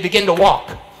 He had to begin to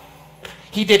walk.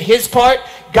 He did his part.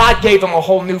 God gave him a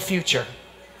whole new future.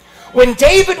 When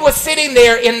David was sitting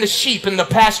there in the sheep in the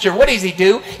pasture, what does he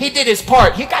do? He did his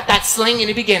part. He got that sling and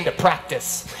he began to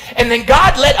practice. And then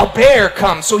God let a bear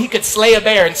come so he could slay a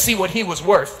bear and see what he was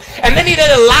worth. And then he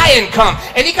let a lion come.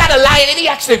 And he got a lion and he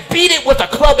actually beat it with a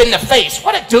club in the face.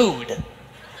 What a dude.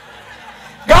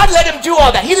 God let him do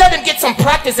all that. He let him get some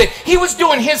practice in. He was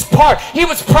doing his part. He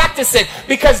was practicing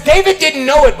because David didn't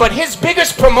know it, but his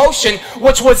biggest promotion,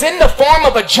 which was in the form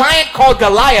of a giant called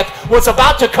Goliath, was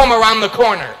about to come around the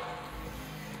corner.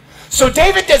 So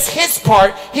David does his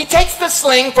part. He takes the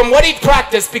sling from what he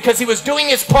practiced because he was doing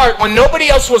his part when nobody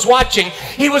else was watching.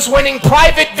 He was winning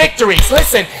private victories.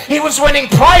 Listen, he was winning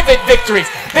private victories.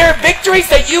 There are victories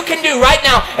that you can do right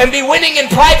now and be winning in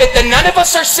private that none of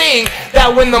us are seeing,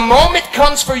 that when the moment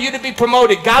comes for you to be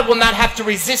promoted, God will not have to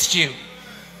resist you.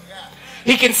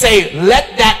 He can say,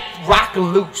 let that rock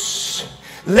loose.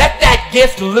 Let that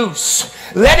gift loose.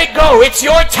 Let it go. It's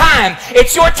your time.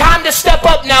 It's your time to step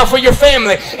up now for your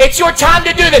family. It's your time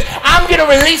to do this. I'm going to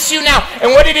release you now.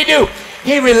 And what did he do?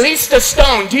 He released a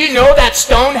stone. Do you know that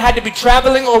stone had to be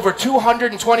traveling over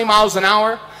 220 miles an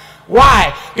hour?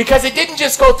 Why? Because it didn't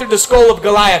just go through the skull of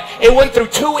Goliath. It went through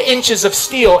 2 inches of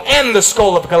steel and the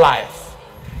skull of Goliath.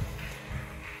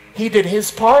 He did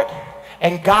his part,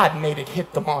 and God made it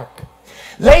hit the mark.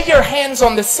 Lay your hands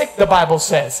on the sick, the Bible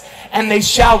says, and they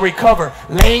shall recover.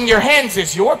 Laying your hands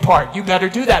is your part. You better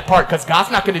do that part because God's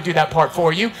not going to do that part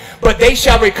for you. But they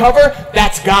shall recover,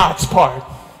 that's God's part.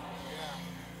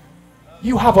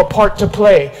 You have a part to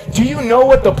play. Do you know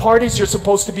what the part is you're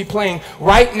supposed to be playing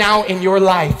right now in your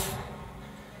life?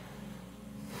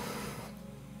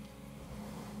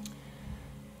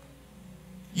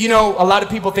 You know, a lot of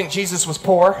people think Jesus was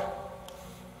poor.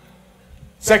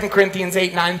 2 Corinthians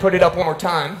 8:9, put it up one more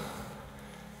time.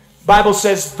 Bible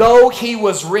says, though he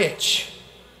was rich,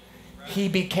 he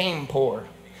became poor.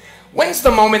 When's the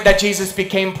moment that Jesus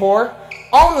became poor?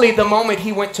 Only the moment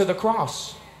he went to the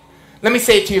cross. Let me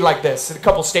say it to you like this, a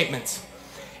couple statements.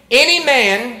 Any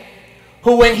man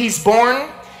who when he's born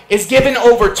is given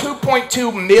over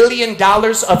 $2.2 million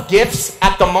of gifts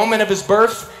at the moment of his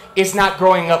birth is not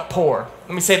growing up poor.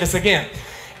 Let me say this again.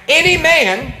 Any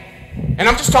man, and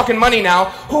I'm just talking money now,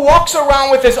 who walks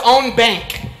around with his own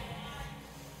bank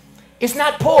is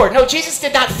not poor. No, Jesus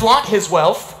did not flaunt his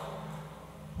wealth,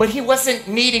 but he wasn't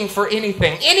needing for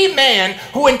anything. Any man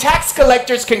who when tax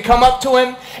collectors can come up to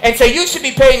him and say, you should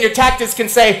be paying your taxes, can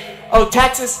say, oh,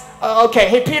 taxes? Okay,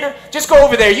 hey Peter, just go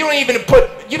over there. You don't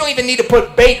even need to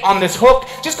put bait on this hook.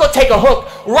 Just go take a hook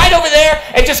right over there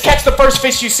and just catch the first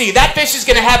fish you see. That fish is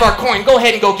going to have our coin. Go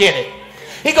ahead and go get it.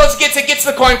 He goes, gets it, gets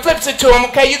the coin, flips it to him.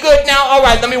 Okay, you good now? All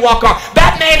right, let me walk on.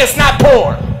 That man is not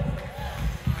poor.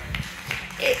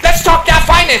 Let's talk that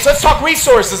finance. Let's talk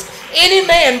resources. Any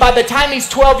man by the time he's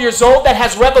 12 years old that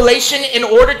has revelation in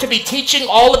order to be teaching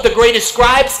all of the greatest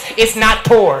scribes is not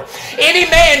poor. Any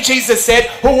man, Jesus said,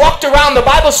 who walked around, the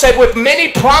Bible said, with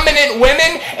many prominent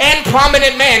women and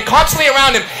prominent men constantly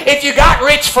around him. If you got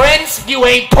rich friends, you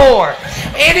ain't poor.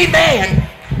 Any man,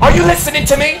 are you listening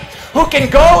to me? Who can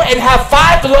go and have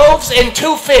 5 loaves and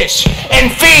 2 fish and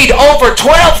feed over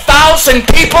 12,000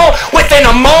 people within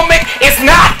a moment is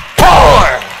not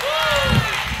poor.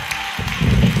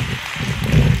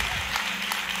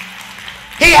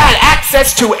 He had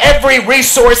access to every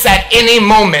resource at any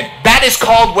moment. That is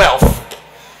called wealth.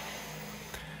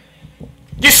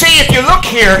 You see, if you look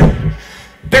here,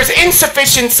 there's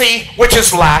insufficiency, which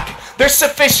is lack. There's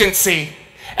sufficiency,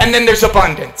 and then there's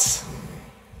abundance.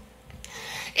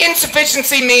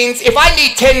 Insufficiency means if I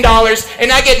need $10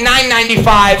 and I get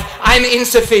 $9.95, I'm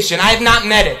insufficient. I have not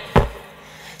met it.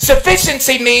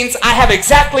 Sufficiency means I have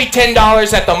exactly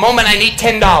 $10 at the moment I need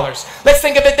 $10. Let's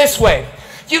think of it this way.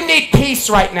 You need peace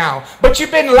right now, but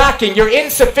you've been lacking. You're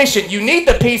insufficient. You need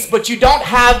the peace, but you don't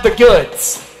have the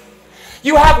goods.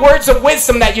 You have words of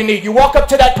wisdom that you need. You walk up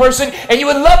to that person and you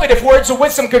would love it if words of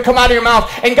wisdom could come out of your mouth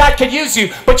and God could use you.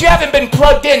 But you haven't been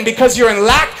plugged in because you're in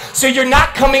lack, so you're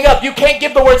not coming up. You can't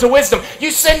give the words of wisdom.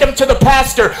 You send them to the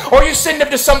pastor or you send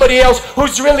them to somebody else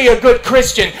who's really a good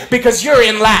Christian because you're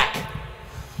in lack.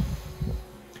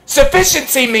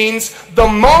 Sufficiency means the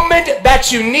moment that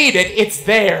you need it, it's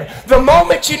there. The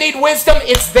moment you need wisdom,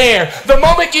 it's there. The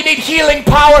moment you need healing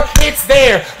power, it's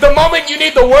there. The moment you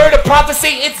need the word of prophecy,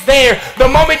 it's there. The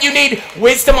moment you need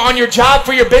wisdom on your job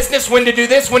for your business, when to do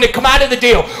this, when to come out of the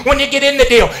deal, when you get in the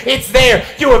deal, it's there.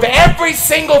 You have every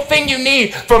single thing you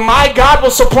need, for my God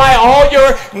will supply all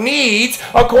your needs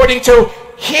according to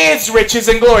his riches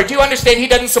and glory. Do you understand? He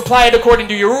doesn't supply it according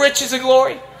to your riches and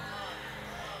glory.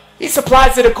 He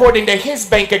supplies it according to his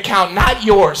bank account, not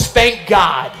yours. Thank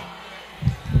God.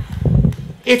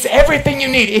 It's everything you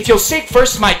need. If you'll seek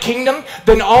first my kingdom,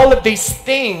 then all of these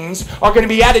things are going to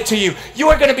be added to you. You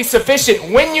are going to be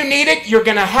sufficient. When you need it, you're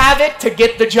going to have it to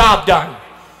get the job done.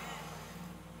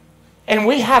 And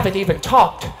we haven't even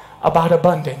talked about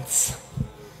abundance.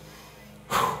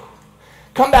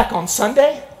 Come back on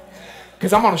Sunday.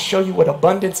 Because I'm going to show you what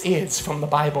abundance is from the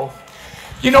Bible.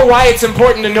 You know why it's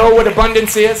important to know what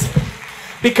abundance is?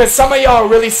 Because some of y'all are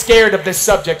really scared of this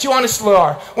subject. You honestly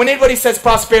are. When anybody says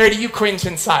prosperity, you cringe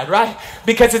inside, right?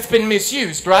 Because it's been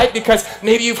misused, right? Because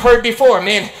maybe you've heard before,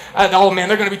 man, they're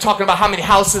going to be talking about how many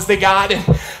houses they got and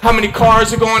how many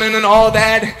cars are going in and all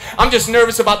that. I'm just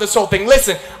nervous about this whole thing.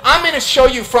 Listen, I'm going to show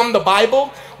you from the Bible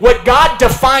what God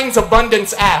defines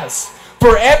abundance as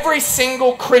for every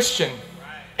single Christian.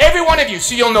 Every one of you,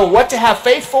 so you'll know what to have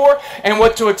faith for and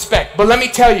what to expect. But let me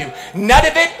tell you, none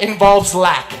of it involves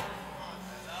lack.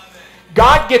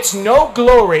 God gets no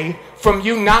glory from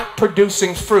you not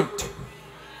producing fruit.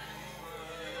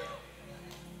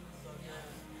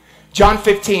 John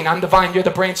 15, I'm the vine, you're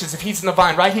the branches. If he's in the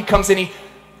vine, right? He comes and he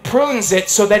prunes it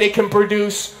so that it can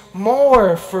produce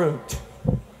more fruit.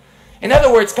 In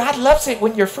other words, God loves it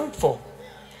when you're fruitful.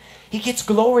 He gets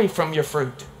glory from your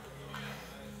fruit.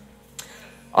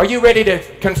 Are you ready to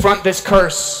confront this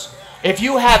curse? If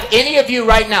you have any of you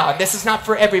right now, and this is not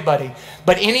for everybody,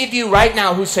 but any of you right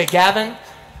now who say, Gavin,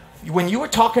 when you were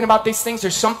talking about these things,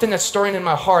 there's something that's stirring in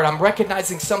my heart. I'm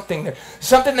recognizing something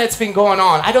that's been going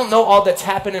on. I don't know all that's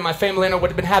happened in my family or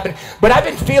what has been happening, but I've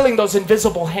been feeling those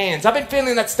invisible hands. I've been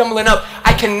feeling that stumbling up.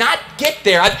 I cannot get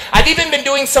there. I've even been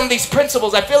doing some of these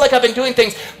principles. I feel like I've been doing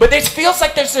things, but it feels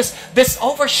like there's this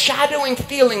overshadowing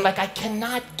feeling like I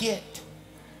cannot get.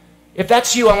 If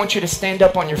that's you, I want you to stand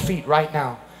up on your feet right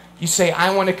now. You say,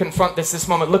 I want to confront this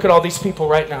moment. Look at all these people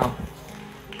right now.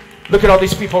 Look at all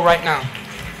these people right now.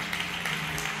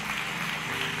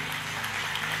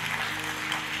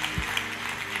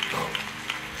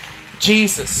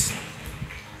 Jesus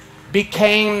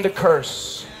became the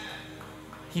curse.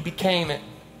 He became it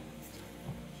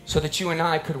so that you and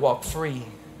I could walk free.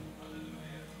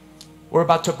 We're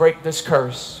about to break this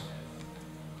curse.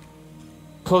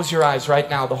 Close your eyes right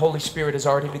now. The Holy Spirit is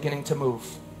already beginning to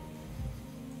move.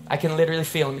 I can literally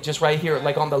feel him just right here,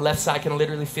 like on the left side. I can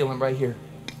literally feel him right here.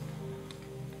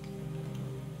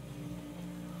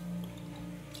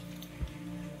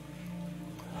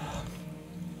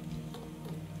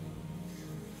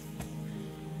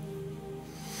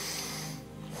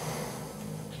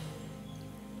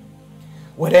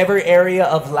 Whatever area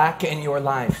of lack in your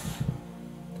life,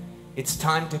 it's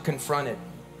time to confront it.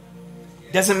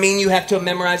 Doesn't mean you have to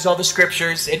memorize all the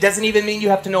scriptures. It doesn't even mean you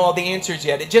have to know all the answers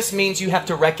yet. It just means you have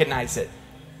to recognize it.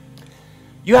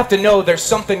 You have to know there's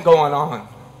something going on.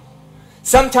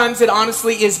 Sometimes it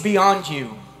honestly is beyond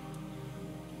you.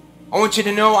 I want you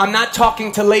to know I'm not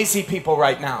talking to lazy people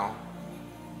right now.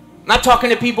 I'm not talking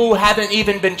to people who haven't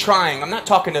even been trying. I'm not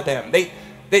talking to them.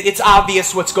 It's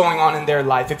obvious what's going on in their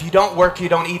life. If you don't work, you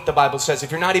don't eat, the Bible says.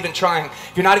 If you're not even trying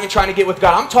to get with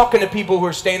God. I'm talking to people who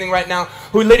are standing right now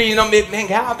who literally, man,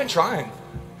 yeah, I've been trying.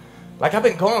 Like, I've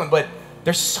been going, but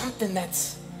there's something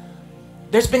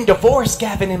there's been divorce,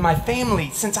 Gavin, in my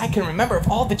family since I can remember,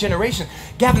 of all the generations.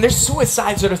 Gavin, there's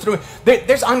suicides that are through.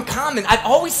 There's uncommon. I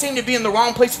always seem to be in the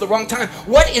wrong place at the wrong time.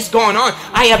 What is going on?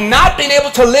 I have not been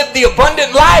able to live the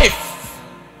abundant life.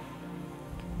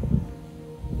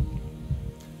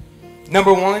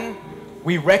 Number one,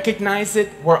 we recognize it,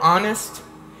 we're honest,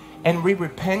 and we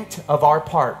repent of our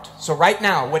part. So right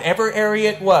now, whatever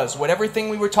area it was, whatever thing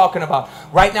we were talking about,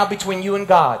 right now between you and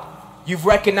God, you've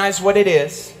recognized what it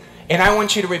is, and I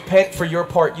want you to repent for your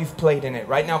part you've played in it,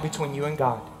 right now between you and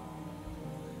God.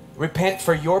 Repent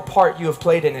for your part you have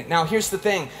played in it. Now, here's the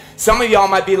thing. Some of y'all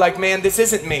might be like, man, this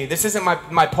isn't me. This isn't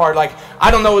my part. Like, I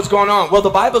don't know what's going on. Well, the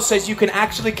Bible says you can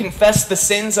actually confess the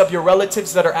sins of your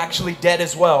relatives that are actually dead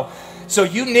as well. So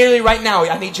you nearly right now,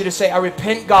 I need you to say, I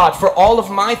repent, God, for all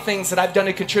of my things that I've done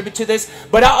to contribute to this.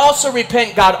 But I also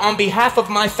repent, God, on behalf of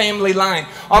my family line.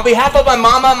 On behalf of my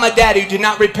mama and my daddy who did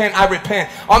not repent, I repent.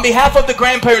 On behalf of the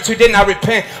grandparents who didn't, I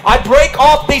repent. I break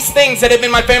off these things that have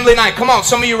been my family line. Come on,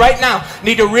 some of you right now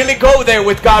need to really go there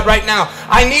with God right now.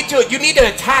 You need to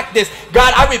attack this.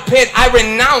 God, I repent. I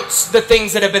renounce the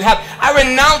things that have been happening. I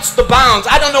renounce the bounds.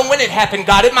 I don't know when it happened,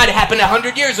 God. It might have happened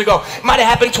 100 years ago. It might have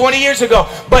happened 20 years ago.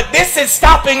 But this is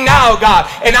stopping now, God.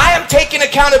 And I am taking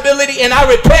accountability and I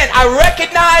repent. I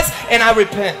recognize and I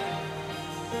repent.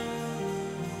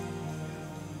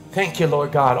 Thank you,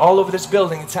 Lord God. All over this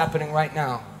building, it's happening right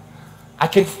now. I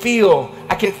can feel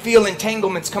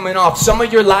entanglements coming off. Some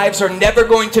of your lives are never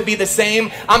going to be the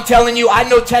same. I'm telling you, I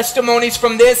know testimonies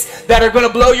from this that are going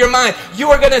to blow your mind. You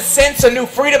are going to sense a new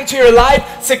freedom to your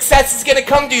life. Success is going to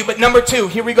come to you. But number two,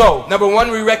 here we go. Number one,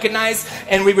 we recognize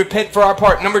and we repent for our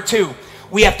part. Number two,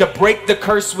 we have to break the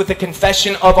curse with the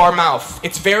confession of our mouth.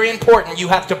 It's very important. You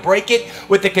have to break it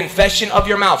with the confession of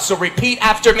your mouth. So repeat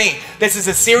after me. This is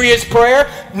a serious prayer.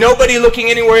 Nobody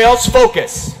looking anywhere else.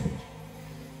 Focus.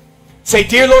 Say,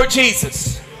 dear Lord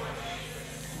Jesus.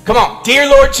 Come on. Dear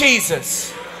Lord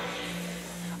Jesus,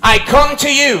 I come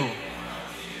to you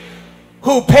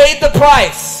who paid the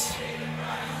price.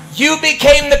 You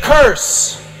became the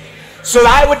curse so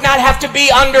that I would not have to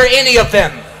be under any of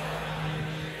them.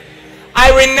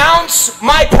 I renounce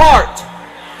my part,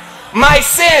 my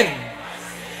sin,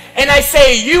 and I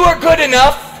say you are good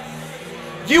enough.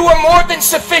 You are more than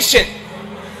sufficient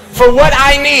for what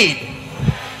I need.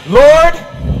 Lord,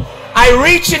 I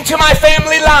reach into my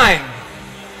family line.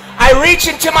 I reach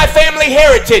into my family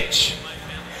heritage.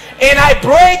 And I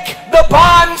break the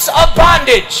bonds of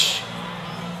bondage.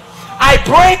 I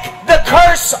break the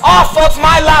curse off of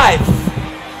my life.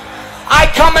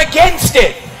 I come against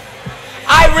it.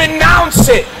 I renounce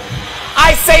it.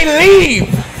 I say leave.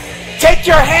 Take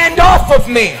your hand off of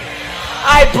me.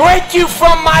 I break you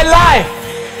from my life.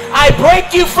 I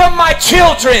break you from my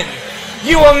children.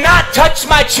 You will not touch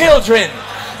my children.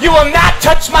 You will not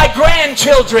touch my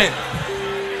grandchildren.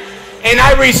 And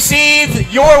I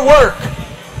receive your work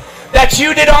that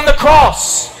you did on the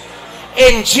cross.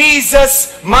 In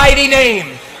Jesus' mighty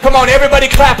name. Come on, everybody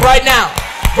clap right now.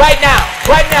 Right now.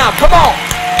 Right now. Come on.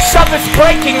 Something's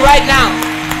breaking right now.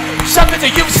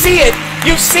 You see it.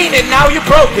 You've seen it. Now you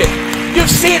broke it. You've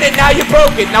seen it. Now you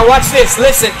broke it. Now watch this.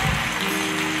 Listen.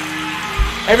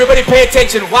 Everybody pay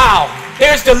attention. Wow.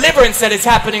 There's deliverance that is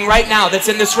happening right now that's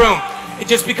in this room. It's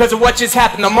just because of what just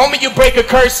happened. The moment you break a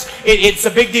curse, it's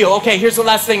a big deal. Okay, here's the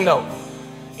last thing though.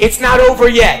 It's not over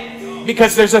yet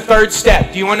because there's a third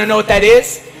step. Do you want to know what that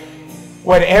is?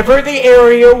 Whatever the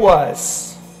area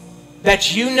was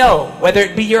that you know, whether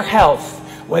it be your health,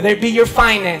 whether it be your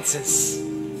finances,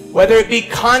 whether it be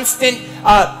constant,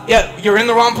 you're in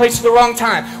the wrong place at the wrong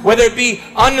time, whether it be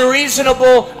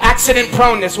unreasonable accident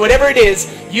proneness, whatever it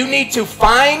is, you need to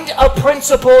find a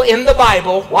principle in the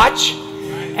Bible, watch,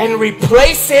 and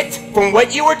replace it from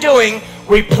what you were doing,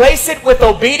 replace it with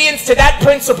obedience to that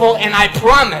principle, and I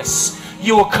promise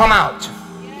you will come out.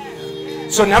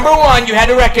 So number one, you had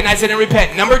to recognize it and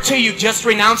repent. Number two, you just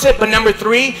renounce it. But number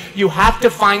three, you have to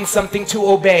find something to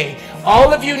obey.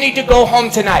 All of you need to go home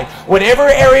tonight. Whatever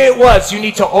area it was, you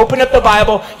need to open up the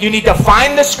Bible. You need to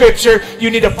find the scripture. You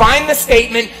need to find the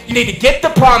statement. You need to get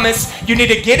the promise. You need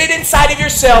to get it inside of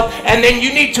yourself. And then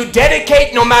you need to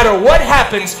dedicate, no matter what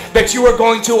happens, that you are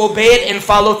going to obey it and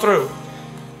follow through.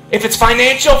 If it's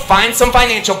financial, find some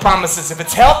financial promises. If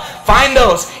it's health, find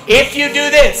those. If you do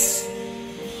this,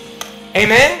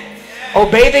 amen?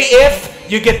 Obey the if,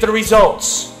 you get the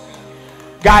results.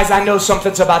 Guys, I know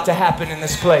something's about to happen in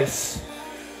this place.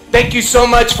 Thank you so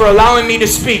much for allowing me to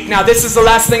speak. Now, this is the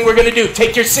last thing we're going to do.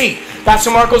 Take your seat.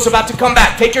 Pastor Marco's about to come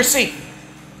back. Take your seat.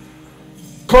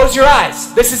 Close your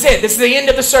eyes. This is it. This is the end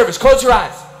of the service. Close your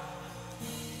eyes.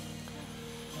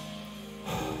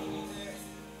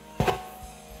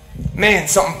 Man,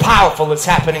 something powerful is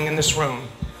happening in this room.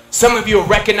 Some of you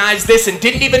recognize this and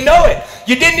didn't even know it.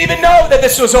 You didn't even know that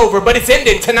this was over, but it's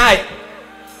ending tonight.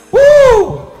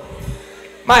 Woo!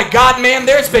 My God, man,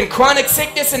 there's been chronic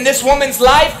sickness in this woman's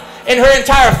life and her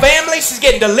entire family. She's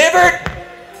getting delivered.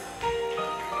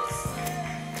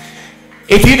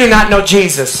 If you do not know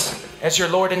Jesus as your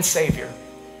Lord and Savior,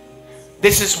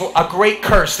 this is a great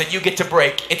curse that you get to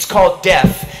break. It's called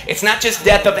death. It's not just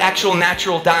death of actual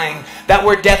natural dying. That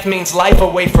word death means life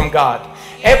away from God.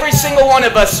 Every single one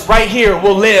of us right here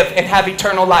will live and have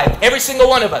eternal life. Every single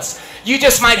one of us. You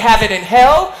just might have it in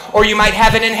hell or you might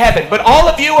have it in heaven. But all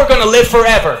of you are going to live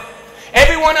forever.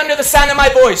 Everyone under the sound of my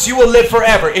voice, you will live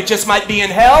forever. It just might be in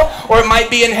hell or it might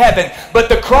be in heaven. But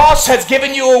the cross has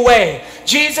given you a way.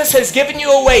 Jesus has given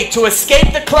you a way to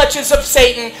escape the clutches of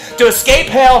Satan, to escape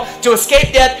hell, to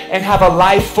escape death, and have a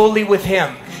life fully with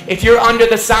Him. If you're under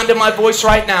the sound of my voice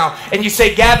right now and you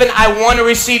say, Gavin, I want to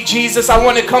receive Jesus. I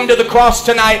want to come to the cross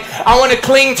tonight. I want to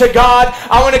cling to God.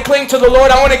 I want to cling to the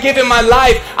Lord. I want to give Him my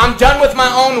life. I'm done with my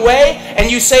own way. And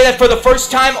you say that for the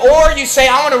first time, or you say,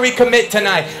 I want to recommit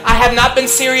tonight. I have not been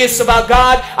serious about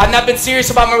God. I've not been serious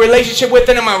about my relationship with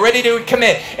Him. I'm ready to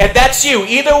commit. If that's you,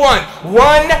 either one.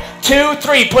 1, 2,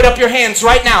 3. Put up your hands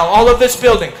right now. All of this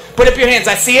building. Put up your hands.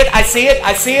 I see it. I see it.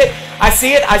 I see it. I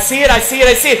see it. I see it. I see it.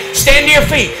 I see it. Stand to your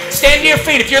feet. Stand to your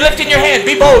feet. If you're lifting your hand,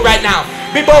 be bold right now.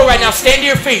 Be bold right now. Stand to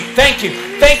your feet. Thank you.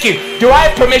 Thank you. Do I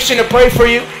have permission to pray for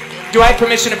you? Do I have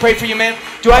permission to pray for you, ma'am?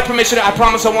 Do I have permission? I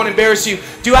promise I won't embarrass you.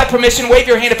 Do I have permission? Wave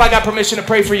your hand if I got permission to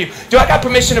pray for you. Do I got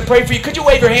permission to pray for you? Could you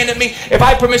wave your hand at me if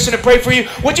I have permission to pray for you?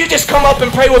 Would you just come up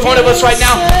and pray with one of us right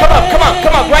now? Come up, come up,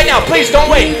 come up right now. Please don't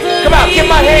wait. Come out. Give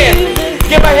my hand.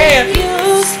 Give my hand.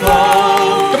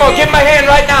 Come on, give my hand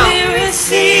right now.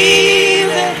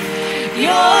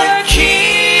 Your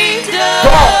kingdom.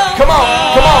 Come on, come on,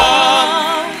 come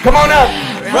on. Come on up.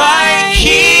 Right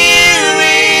here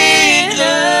with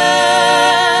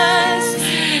us.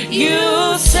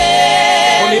 You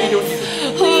said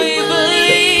we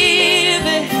believe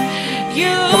it. You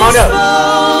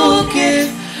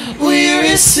spoken. We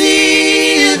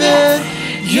receive it.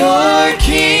 Your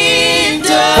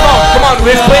kingdom. Come on.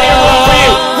 There's plenty of room for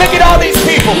you. Look at all these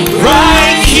people.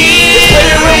 Right here. There's plenty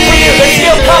of room for you. They're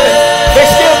still coming. They're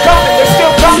still coming. They're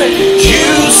still coming.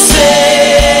 You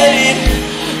said it.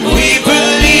 We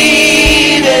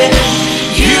believe it.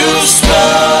 You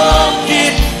spoke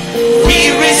it.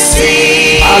 We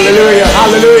receive. Hallelujah.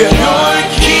 Hallelujah. Your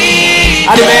kingdom.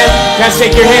 Howdy, man. Can I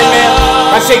shake your hand, man?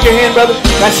 Can I shake your hand, brother?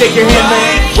 Can I shake your hand,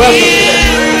 man? Welcome.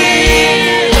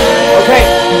 Okay.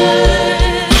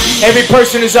 Every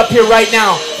person who's up here right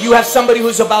now, you have somebody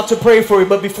who's about to pray for you.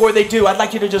 But before they do, I'd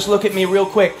like you to just look at me real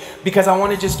quick, because I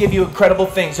want to just give you incredible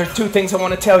things. There's two things I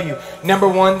want to tell you. Number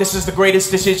one, this is the greatest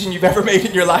decision you've ever made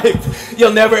in your life.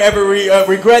 You'll never ever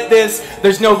regret this.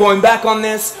 There's no going back on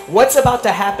this. What's about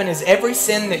to happen is every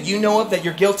sin that you know of that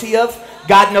you're guilty of,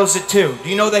 God knows it too. Do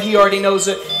you know that He already knows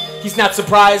it? He's not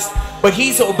surprised. But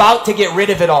He's about to get rid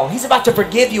of it all. He's about to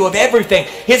forgive you of everything.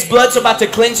 His blood's about to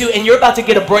cleanse you, and you're about to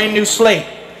get a brand new slate.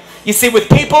 You see, with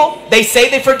people, they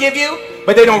say they forgive you,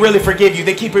 but they don't really forgive you.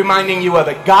 They keep reminding you of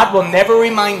it. God will never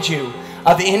remind you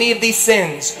of any of these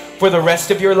sins for the rest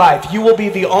of your life. You will be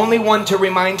the only one to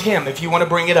remind Him if you want to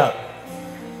bring it up.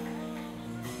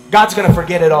 God's going to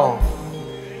forget it all.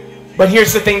 But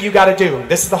here's the thing you got to do.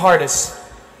 This is the hardest.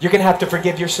 You're going to have to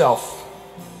forgive yourself.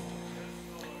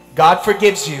 God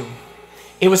forgives you.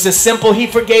 It was as simple. He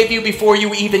forgave you before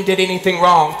you even did anything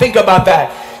wrong. Think about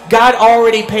that. God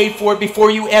already paid for it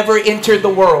before you ever entered the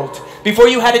world. Before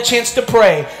you had a chance to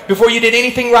pray. Before you did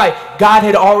anything right. God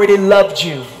had already loved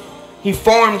you. He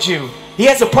formed you. He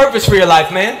has a purpose for your life,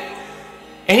 man.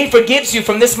 And He forgives you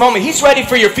from this moment. He's ready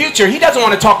for your future. He doesn't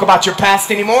want to talk about your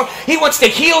past anymore. He wants to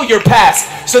heal your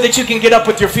past so that you can get up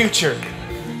with your future.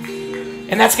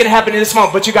 And that's going to happen in this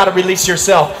moment, but you got to release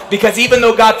yourself. Because even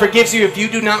though God forgives you, if you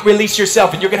do not release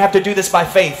yourself, and you're going to have to do this by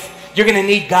faith, you're going to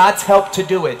need God's help to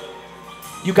do it.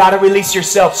 You got to release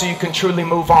yourself so you can truly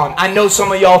move on. I know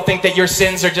some of y'all think that your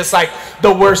sins are just like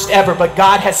the worst ever, but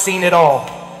God has seen it all.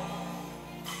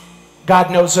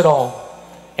 God knows it all.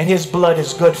 And His blood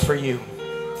is good for you.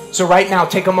 So right now,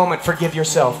 take a moment, forgive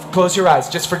yourself. Close your eyes,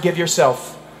 just forgive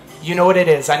yourself. You know what it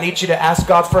is. I need you to ask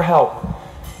God for help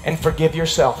and forgive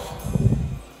yourself.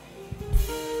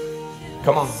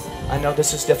 Come on. I know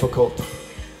this is difficult.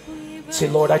 Say,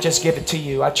 Lord, I just give it to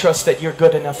you. I trust that you're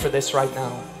good enough for this right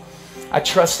now. I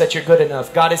trust that you're good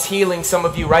enough. God is healing some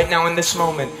of you right now in this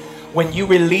moment. When you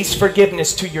release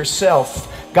forgiveness to yourself,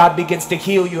 God begins to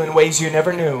heal you in ways you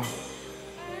never knew.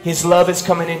 His love is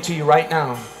coming into you right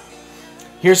now.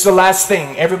 Here's the last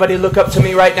thing. Everybody look up to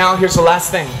me right now. Here's the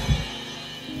last thing.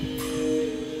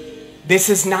 This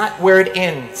is not where it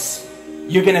ends.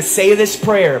 You're going to say this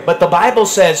prayer, but the Bible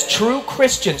says true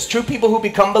Christians, true people who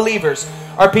become believers,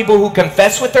 are people who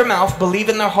confess with their mouth, believe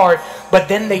in their heart, but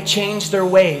then they change their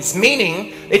ways.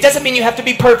 Meaning, it doesn't mean you have to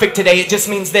be perfect today. It just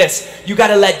means this. You got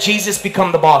to let Jesus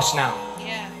become the boss now.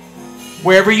 Yeah.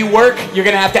 Wherever you work, you're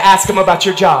going to have to ask Him about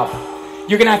your job.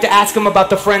 You're going to have to ask Him about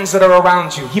the friends that are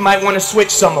around you. He might want to switch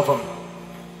some of them.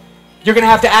 You're going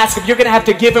to have to ask Him. You're going to have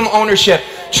to give Him ownership.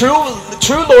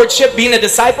 True lordship, being a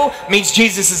disciple, means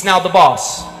Jesus is now the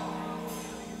boss.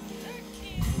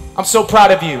 I'm so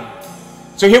proud of you.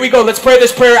 So here we go. Let's pray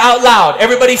this prayer out loud.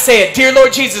 Everybody say it. Dear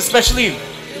Lord Jesus, especially you.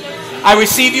 I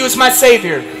receive you as my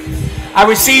Savior. I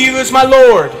receive you as my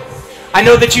Lord. I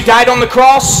know that you died on the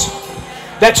cross,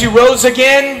 that you rose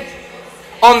again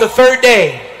on the third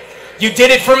day. You did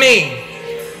it for me.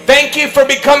 Thank you for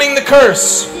becoming the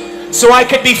curse so I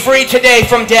could be free today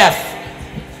from death.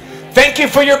 Thank you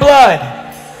for your blood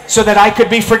so that I could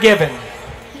be forgiven.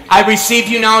 I receive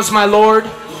you now as my Lord,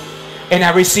 and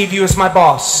I receive you as my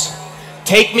boss.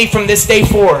 Take me from this day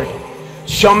forward.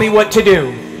 Show me what to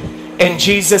do. In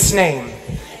Jesus' name.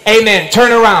 Amen.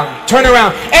 Turn around. Turn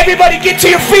around. Everybody get to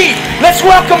your feet. Let's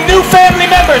welcome new family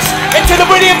members into the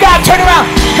body of God. Turn around.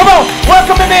 Come on.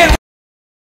 Welcome them in.